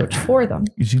best approach for them.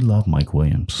 Because you love Mike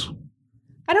Williams.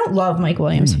 I don't love Mike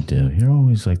Williams. Yeah, you do. You're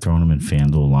always like throwing him in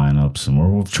FanDuel lineups, and we're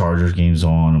with Chargers games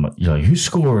on. You're like, who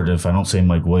scored? If I don't say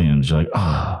Mike Williams, you're like,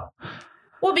 ah.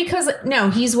 Well, because no,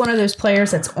 he's one of those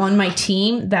players that's on my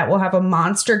team that will have a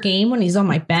monster game when he's on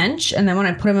my bench, and then when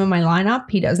I put him in my lineup,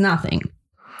 he does nothing.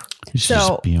 He should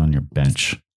just be on your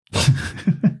bench.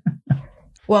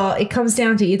 Well, it comes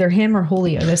down to either him or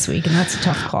Julio this week, and that's a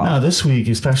tough call. No, this week,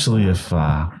 especially if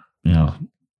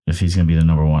if he's going to be the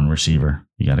number one receiver,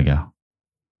 you got to go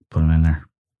put him in there.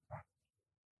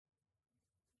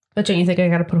 But don't you think I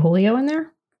got to put Julio in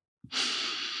there?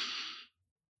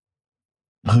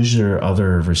 Who's your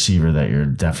other receiver that you're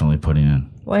definitely putting in?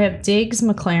 Well, I have Diggs,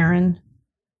 McLaren.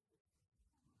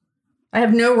 I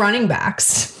have no running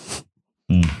backs,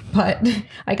 but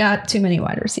I got too many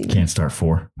wide receivers. Can't start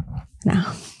 4. No.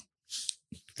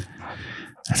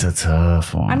 That's a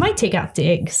tough one. I might take out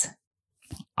Diggs.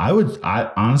 I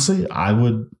honestly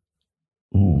would.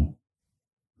 Ooh.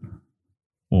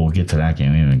 We'll get to that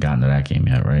game. We haven't gotten to that game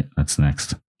yet, right? That's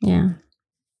next. Yeah.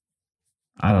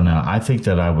 I don't know. I think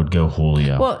that I would go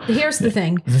Julio. Well, here's the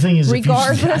thing. The thing is,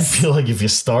 regardless, I feel like if you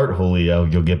start Julio,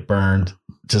 you'll get burned,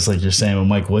 just like you're saying with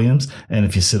Mike Williams. And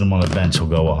if you sit him on the bench, he'll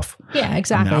go off. Yeah,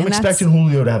 exactly. I'm expecting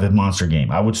Julio to have a monster game.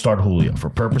 I would start Julio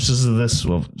for purposes of this.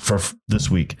 Well, for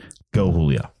this week, go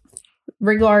Julio.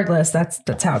 Regardless, that's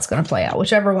how it's going to play out.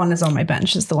 Whichever one is on my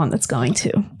bench is the one that's going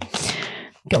to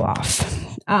go off.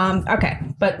 Okay,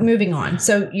 but moving on.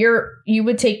 So you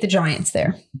would take the Giants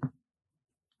there.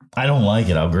 I don't like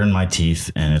it. I'll grin my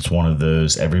teeth, and it's one of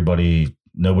those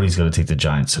nobody's going to take the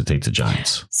Giants, so take the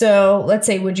Giants. So let's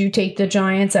say, would you take the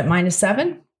Giants at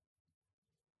 -7?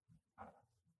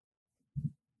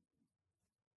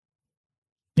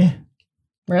 Yeah.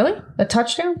 Really? A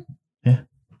touchdown? Yeah.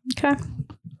 Okay.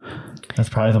 That's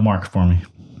probably the mark for me.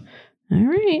 All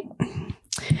right.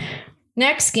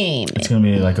 Next game. It's going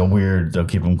to be like they'll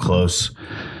keep them close.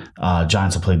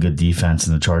 Giants will play good defense,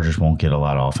 and the Chargers won't get a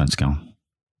lot of offense going.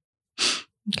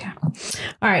 Okay.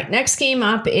 All right. Next game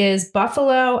up is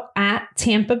Buffalo at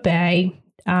Tampa Bay.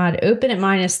 To open at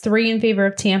 -3 in favor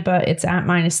of Tampa. It's at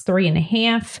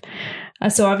 -3.5.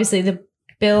 So obviously the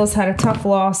Bills had a tough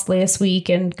loss last week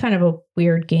and kind of a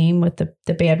weird game with the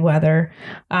bad weather.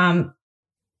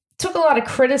 Took a lot of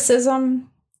criticism.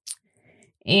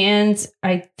 And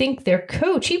I think their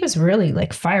coach, he was really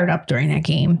like fired up during that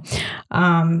game.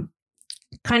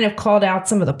 Kind of called out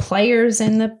some of the players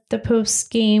in the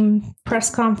post-game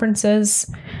press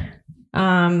conferences.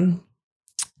 The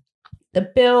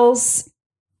Bills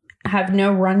have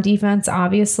no run defense,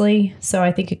 obviously. So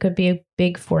I think it could be a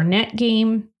big Fournette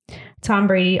game. Tom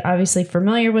Brady, obviously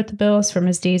familiar with the Bills from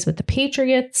his days with the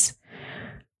Patriots.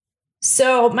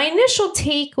 So my initial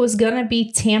take was going to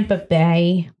be Tampa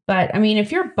Bay. But, I mean,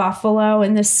 if you're Buffalo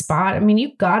in this spot, I mean,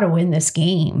 you got to win this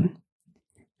game.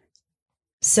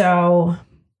 So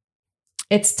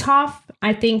it's tough,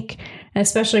 I think,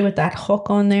 especially with that hook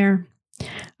on there.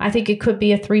 I think it could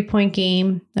be a 3-point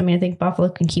game. I mean, I think Buffalo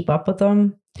can keep up with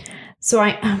them. So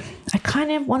I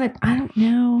kind of want to, I don't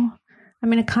know. I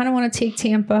mean, I kind of want to take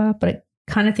Tampa, but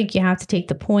I kind of think you have to take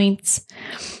the points.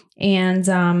 And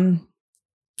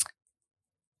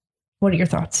what are your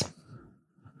thoughts?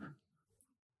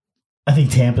 I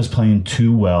think Tampa's playing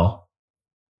too well.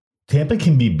 Tampa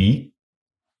can be beat,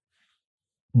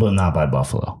 but not by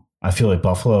Buffalo. I feel like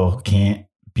Buffalo can't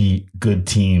beat good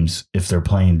teams if they're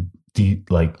playing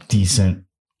decent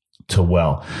to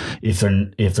well. If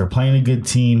they're playing a good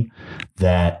team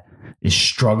that is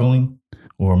struggling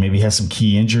or maybe has some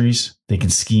key injuries, they can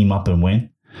scheme up and win.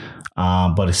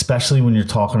 But especially when you're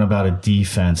talking about a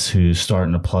defense who's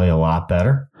starting to play a lot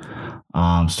better,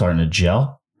 starting to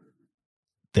gel,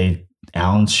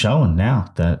 Allen's showing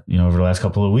now that, over the last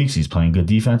couple of weeks, he's playing good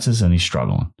defenses and he's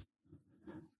struggling.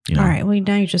 All right. Well,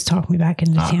 now you just talked me back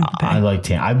into Tampa Bay. I like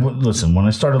Tampa. Listen, when I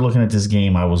started looking at this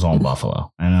game, I was on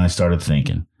Buffalo, and then I started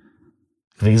thinking,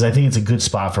 because I think it's a good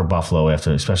spot for Buffalo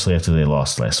especially after they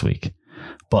lost last week.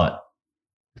 But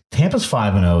Tampa's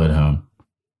 5-0 at home.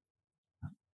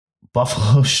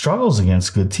 Buffalo struggles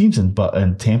against good teams,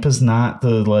 and Tampa's not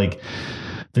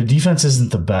their defense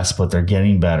isn't the best, but they're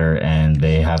getting better, and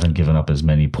they haven't given up as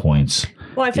many points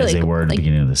as they were at the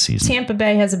beginning of the season. Tampa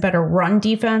Bay has a better run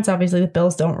defense. Obviously, the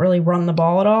Bills don't really run the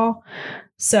ball at all.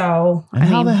 So,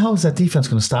 how the hell is that defense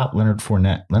going to stop Leonard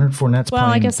Fournette? Leonard Fournette's playing.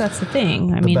 I guess that's the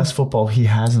thing. The best football he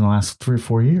has in the last 3 or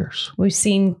 4 years. We've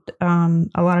seen a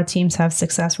lot of teams have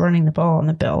success running the ball on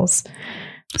the Bills.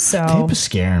 So Tampa's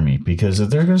scaring me because if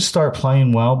they're going to start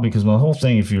playing well, because my whole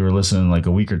thing, if you were listening like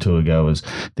a week or two ago, is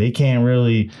they can't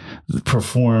really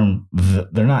perform.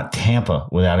 They're not Tampa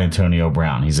without Antonio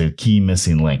Brown. He's a key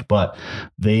missing link, but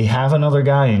they have another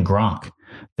guy in Gronk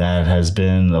that has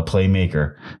been a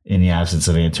playmaker in the absence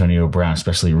of Antonio Brown,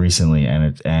 especially recently,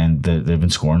 and they've been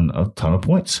scoring a ton of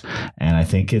points. And I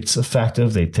think it's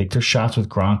effective. They take their shots with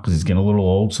Gronk because he's getting a little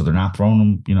old, so they're not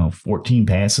throwing him, 14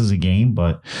 passes a game,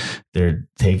 but they're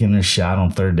taking their shot on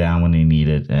third down when they need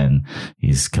it, and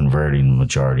he's converting the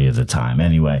majority of the time.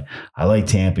 Anyway, I like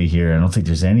Tampa here. I don't think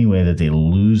there's any way that they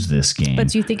lose this game. But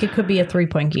do you think it could be a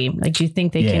 3-point game? Like, do you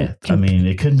think they can? I mean,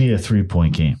 it could be a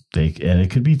 3-point game. And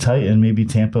it could be tight, and maybe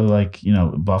Tampa,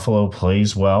 Buffalo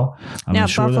plays well. I'm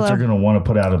sure that they're going to want to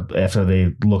put out after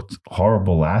they looked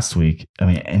horrible last week. I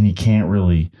mean, and you can't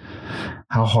really,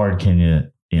 how hard can you,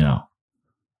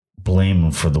 blame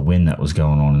them for the win that was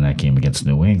going on in that game against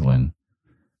New England?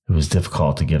 It was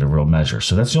difficult to get a real measure.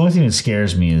 So that's the only thing that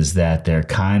scares me, is that they're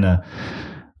kind of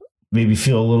maybe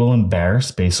feel a little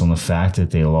embarrassed based on the fact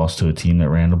that they lost to a team that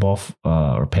ran the ball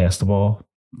or passed the ball,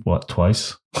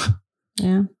 twice?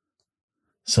 Yeah.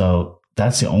 So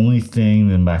that's the only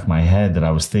thing in the back of my head that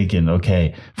I was thinking,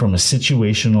 okay, from a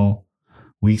situational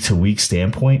week-to-week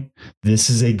standpoint, this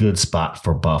is a good spot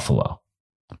for Buffalo.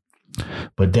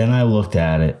 But then I looked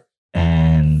at it,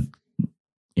 and,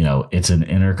 it's an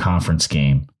interconference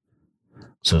game.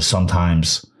 So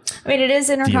sometimes it is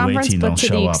interconference, but to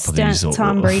the extent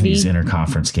Tom Brady, these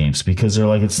interconference games, because they're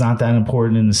like, it's not that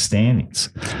important in the standings.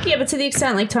 Yeah, but to the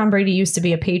extent like Tom Brady used to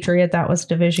be a Patriot, that was a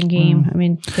division game. I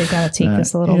mean, they've got to take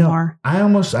this a little more.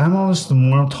 I'm almost the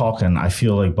more I'm talking, I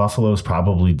feel like Buffalo's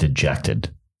probably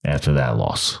dejected after that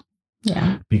loss.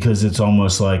 Yeah, because it's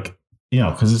almost like,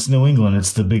 because it's New England,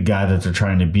 it's the big guy that they're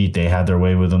trying to beat. They had their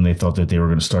way with them. They thought that they were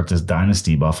going to start this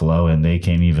dynasty, Buffalo, and they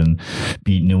can't even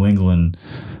beat New England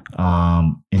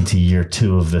into year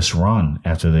 2 of this run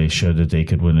after they showed that they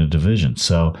could win a division.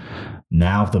 So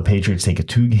now if the Patriots take a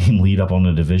 2-game lead up on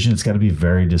the division, it's got to be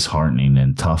very disheartening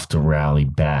and tough to rally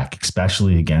back,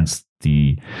 especially against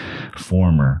the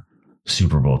former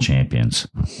Super Bowl champions.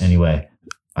 Anyway,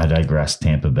 I digress.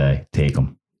 Tampa Bay, take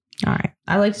them. All right.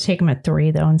 I like to take them at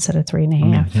 3, though, instead of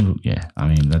 3.5. Yeah. I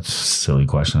mean, that's a silly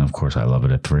question. Of course, I love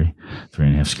it at 3.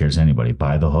 3.5 scares anybody.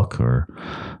 Buy the hook, or,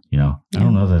 I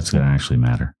don't know that's going to actually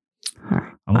matter. All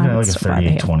right. I'm looking at like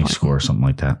a 38-20 score or something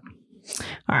like that.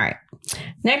 All right.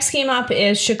 Next game up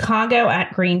is Chicago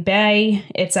at Green Bay.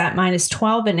 It's at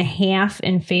 -12.5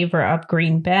 in favor of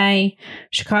Green Bay.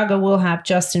 Chicago will have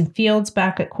Justin Fields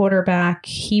back at quarterback.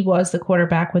 He was the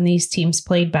quarterback when these teams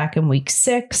played back in week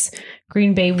 6.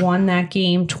 Green Bay won that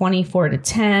game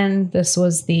 24-10. This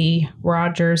was the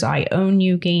Rodgers I own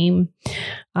you game.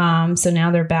 So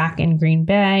now they're back in Green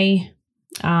Bay.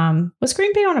 Was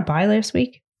Green Bay on a bye last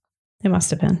week? They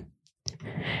must have been.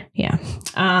 Yeah.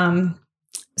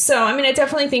 So, I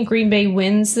definitely think Green Bay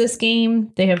wins this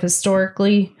game. They have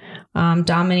historically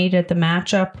dominated the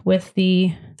matchup with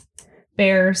the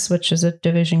Bears, which is a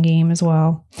division game as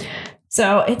well.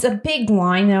 So it's a big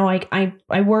line, though.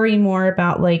 I worry more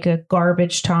about like a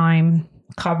garbage time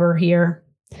cover here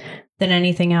than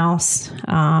anything else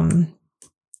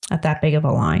at that big of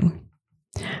a line.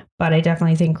 But I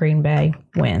definitely think Green Bay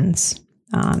wins.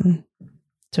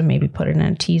 To maybe put it in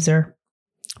a teaser.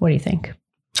 What do you think?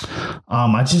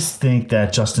 I just think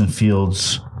that Justin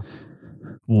Fields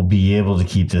will be able to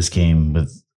keep this game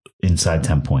with inside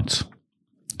 10 points.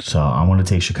 So I want to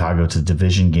take Chicago to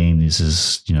division game. This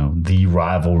is, the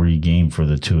rivalry game for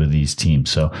the two of these teams.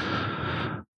 So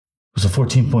was a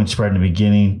 14-point spread in the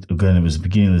beginning. Again, it was the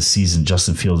beginning of the season.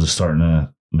 Justin Fields is starting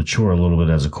to mature a little bit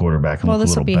as a quarterback and Well, look a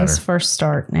this will little be better. his first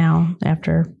start now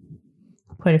after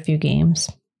quite a few games.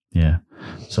 Yeah.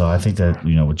 So I think that,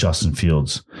 with Justin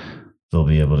Fields, they'll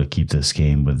be able to keep this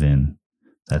game within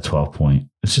that 12-point.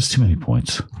 It's just too many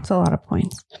points. It's a lot of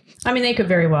points. I mean, they could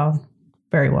very well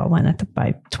win it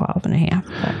by 12 and a half.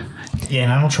 But Yeah,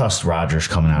 and I don't trust Rodgers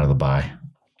coming out of the bye.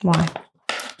 why?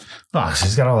 Oh, 'cause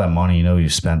he's got all that money.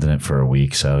 He's spending it for a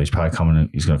week, so he's probably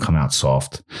he's going to come out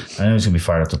soft. I know he's going to be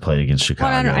fired up to play against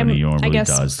Chicago, and he normally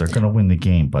does. They're going to win the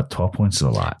game, but 12 points is a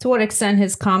lot. To what extent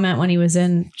his comment when he was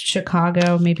in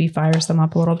Chicago maybe fires them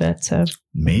up a little bit to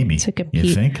compete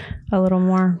you think? a little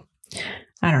more?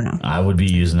 I don't know. I would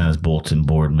be using that as bulletin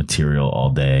board material all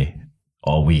day,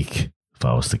 all week, if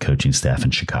I was the coaching staff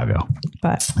in Chicago.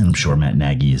 But and I'm sure Matt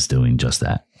Nagy is doing just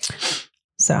that.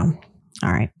 So,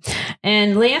 all right.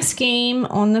 And last game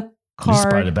on the This is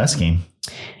probably card the best game.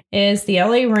 is the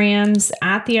LA Rams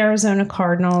at the Arizona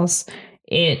Cardinals.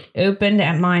 It opened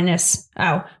at minus.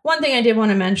 Oh, one thing I did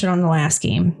want to mention on the last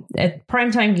game at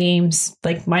primetime games,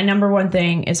 like my number one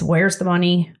thing is where's the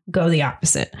money? Go the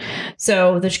opposite.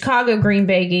 So the Chicago Green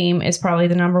Bay game is probably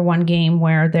the number one game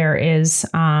where there is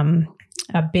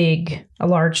a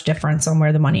large difference on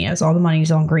where the money is. All the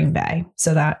money's on Green Bay.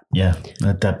 So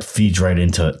that feeds right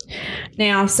into it.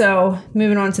 Now, so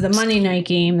moving on to the Monday night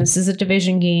game. This is a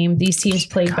division game. These teams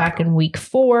played back in week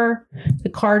 4. The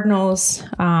Cardinals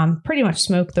pretty much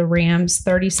smoked the Rams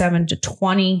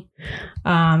 37-20.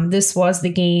 This was the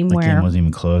game That game wasn't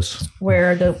even close.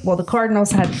 Where the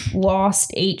Cardinals had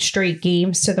lost 8 straight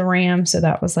games to the Rams. So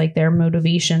that was like their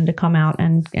motivation to come out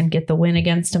and get the win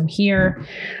against them here.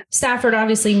 Stafford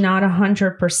obviously not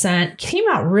 100%. Came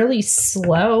out really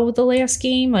slow the last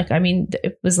game.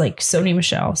 It was like Sony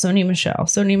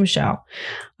Michel.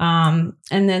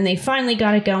 And then they finally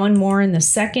got it going more in the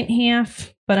second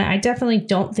half. But I definitely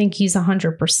don't think he's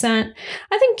 100%.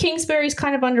 I think Kingsbury's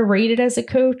kind of underrated as a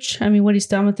coach. I mean, what he's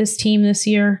done with this team this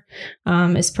year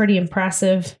is pretty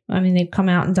impressive. I mean, they've come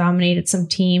out and dominated some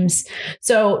teams.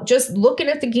 So just looking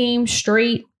at the game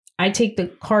straight, I take the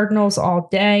Cardinals all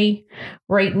day.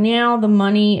 Right now, the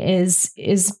money is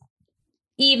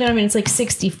even. I mean, it's like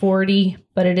 60-40,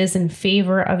 but it is in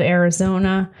favor of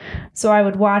Arizona. So I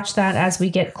would watch that as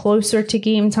we get closer to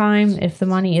game time. If the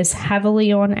money is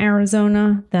heavily on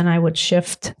Arizona, then I would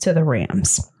shift to the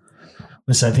Rams.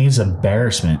 Listen, I think it's an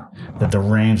embarrassment that the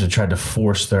Rams have tried to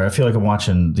force I feel like I'm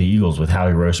watching the Eagles with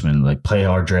Howie Roseman, like play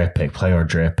our draft pick,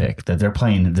 that they're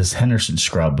playing this Henderson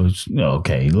scrub, who's,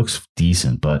 okay, he looks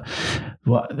decent, but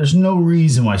there's no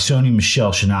reason why Sony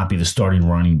Michel should not be the starting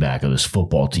running back of this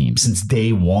football team. Since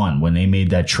day one, when they made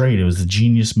that trade, it was the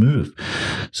genius move.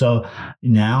 So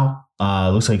now,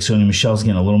 it looks like Sony Michel's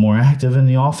getting a little more active in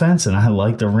the offense, and I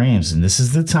like the Rams. And this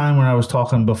is the time when I was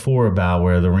talking before about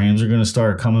where the Rams are going to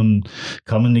start coming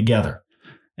together.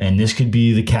 And this could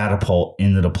be the catapult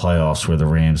into the playoffs where the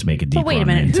Rams make a deep run. But wait a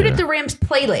minute. Who did the Rams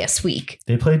play last week?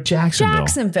 They played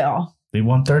Jacksonville. They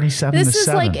won 37-7. This is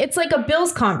it's like a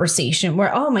Bills conversation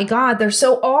where, oh my God, they're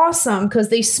so awesome because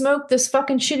they smoked this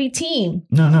fucking shitty team.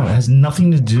 No, it has nothing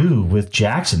to do with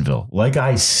Jacksonville. Like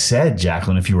I said,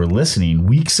 Jaclyn, if you were listening,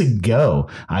 weeks ago,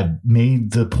 I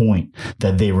made the point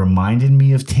that they reminded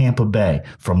me of Tampa Bay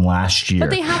from last year.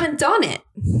 But they haven't done it.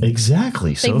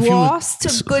 Exactly. They've lost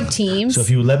to good teams. So if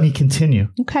you would let me continue.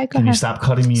 Okay, go ahead. Can you stop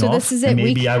cutting me off? So this is it.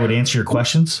 Maybe I would answer your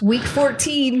questions. Week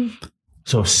 14.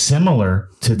 So similar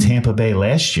to Tampa Bay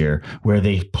last year, where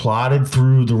they plodded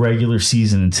through the regular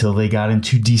season until they got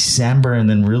into December and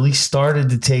then really started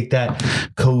to take that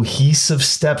cohesive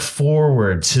step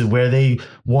forward to where they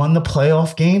won the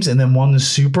playoff games and then won the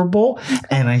Super Bowl.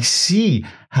 And I see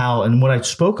how, and what I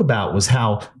spoke about was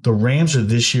how the Rams are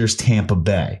this year's Tampa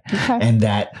Bay. Okay. And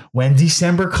that when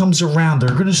December comes around,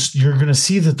 you're gonna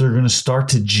see that they're gonna start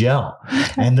to gel.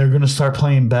 Okay. And they're gonna start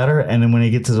playing better. And then when they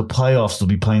get to the playoffs, they'll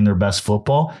be playing their best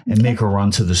football and make a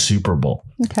run to the Super Bowl.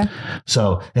 Okay.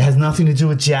 So it has nothing to do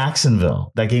with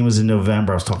Jacksonville. That game was in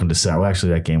November. I was talking December. Well,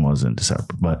 actually, that game was in December.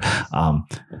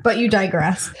 But you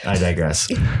digress. I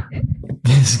digress.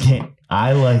 This game,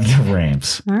 I like the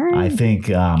Rams. All right. I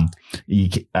think,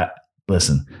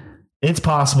 listen, it's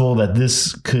possible that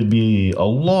this could be a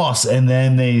loss and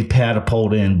then they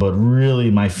catapult in. But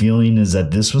really, my feeling is that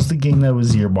this was the game that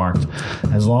was earmarked.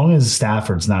 As long as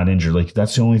Stafford's not injured,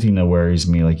 that's the only thing that worries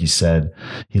me. Like you said,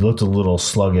 he looked a little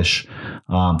sluggish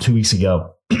 2 weeks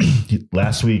ago.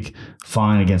 Last week,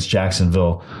 fine against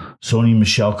Jacksonville. Sony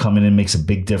Michel coming in makes a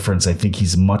big difference. I think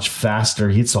he's much faster.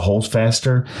 He hits the holes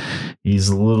faster. He's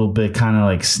a little bit kind of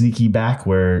like sneaky back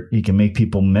where he can make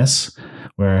people miss.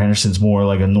 where Henderson's more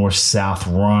like a north-south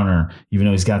runner. Even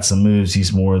though he's got some moves,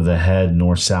 he's more the head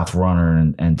north-south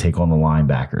runner and take on the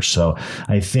linebackers. So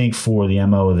I think for the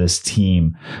MO of this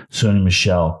team, Sony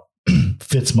Michel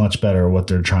fits much better what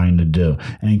they're trying to do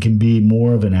and can be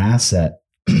more of an asset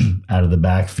out of the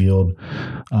backfield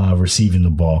receiving the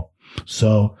ball.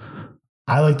 So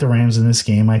I like the Rams in this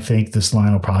game. I think this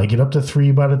line will probably get up to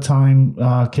 3 by the time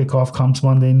kickoff comes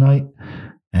Monday night.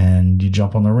 And you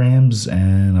jump on the Rams,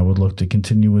 and I would look to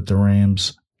continue with the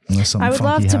Rams unless something funky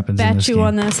happens. I would love to bet you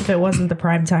on this if it wasn't the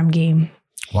primetime game.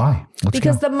 Why?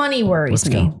 Because the money worries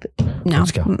me. No,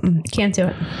 let's go. Can't do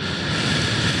it.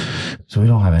 So we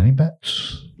don't have any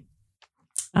bets.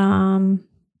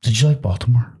 Did you like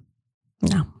Baltimore?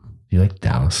 No. You like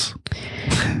Dallas?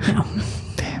 No.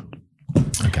 Damn.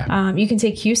 Okay. You can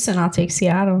take Houston. I'll take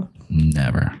Seattle.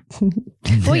 Never.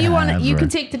 Well, you can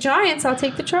take the Giants. I'll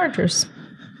take the Chargers.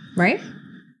 Right?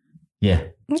 Yeah.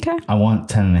 Okay. I want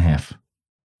 10.5.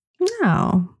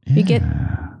 No. Yeah.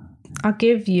 I'll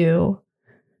give you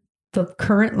the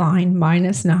current line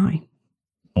 -9.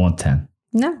 I want 10.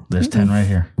 No. There's 10 right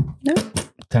here. No.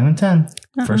 10 and 10.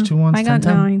 First two ones. I got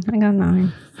 9. I got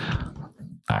 9.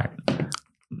 All right.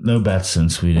 No bets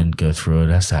since we didn't go through it.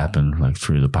 It has to happen like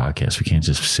through the podcast. We can't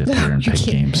just sit here and pick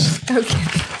games.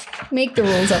 Okay. Make the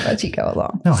rules up as you go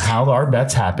along. No, how our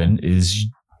bets happen is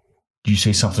you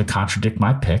say something to contradict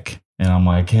my pick, and I'm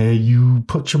like, hey, you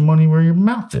put your money where your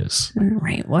mouth is. All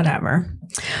right, whatever.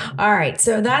 All right,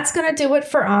 so that's going to do it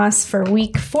for us for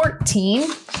week 14.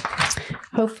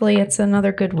 Hopefully it's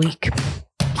another good week.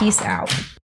 Peace out.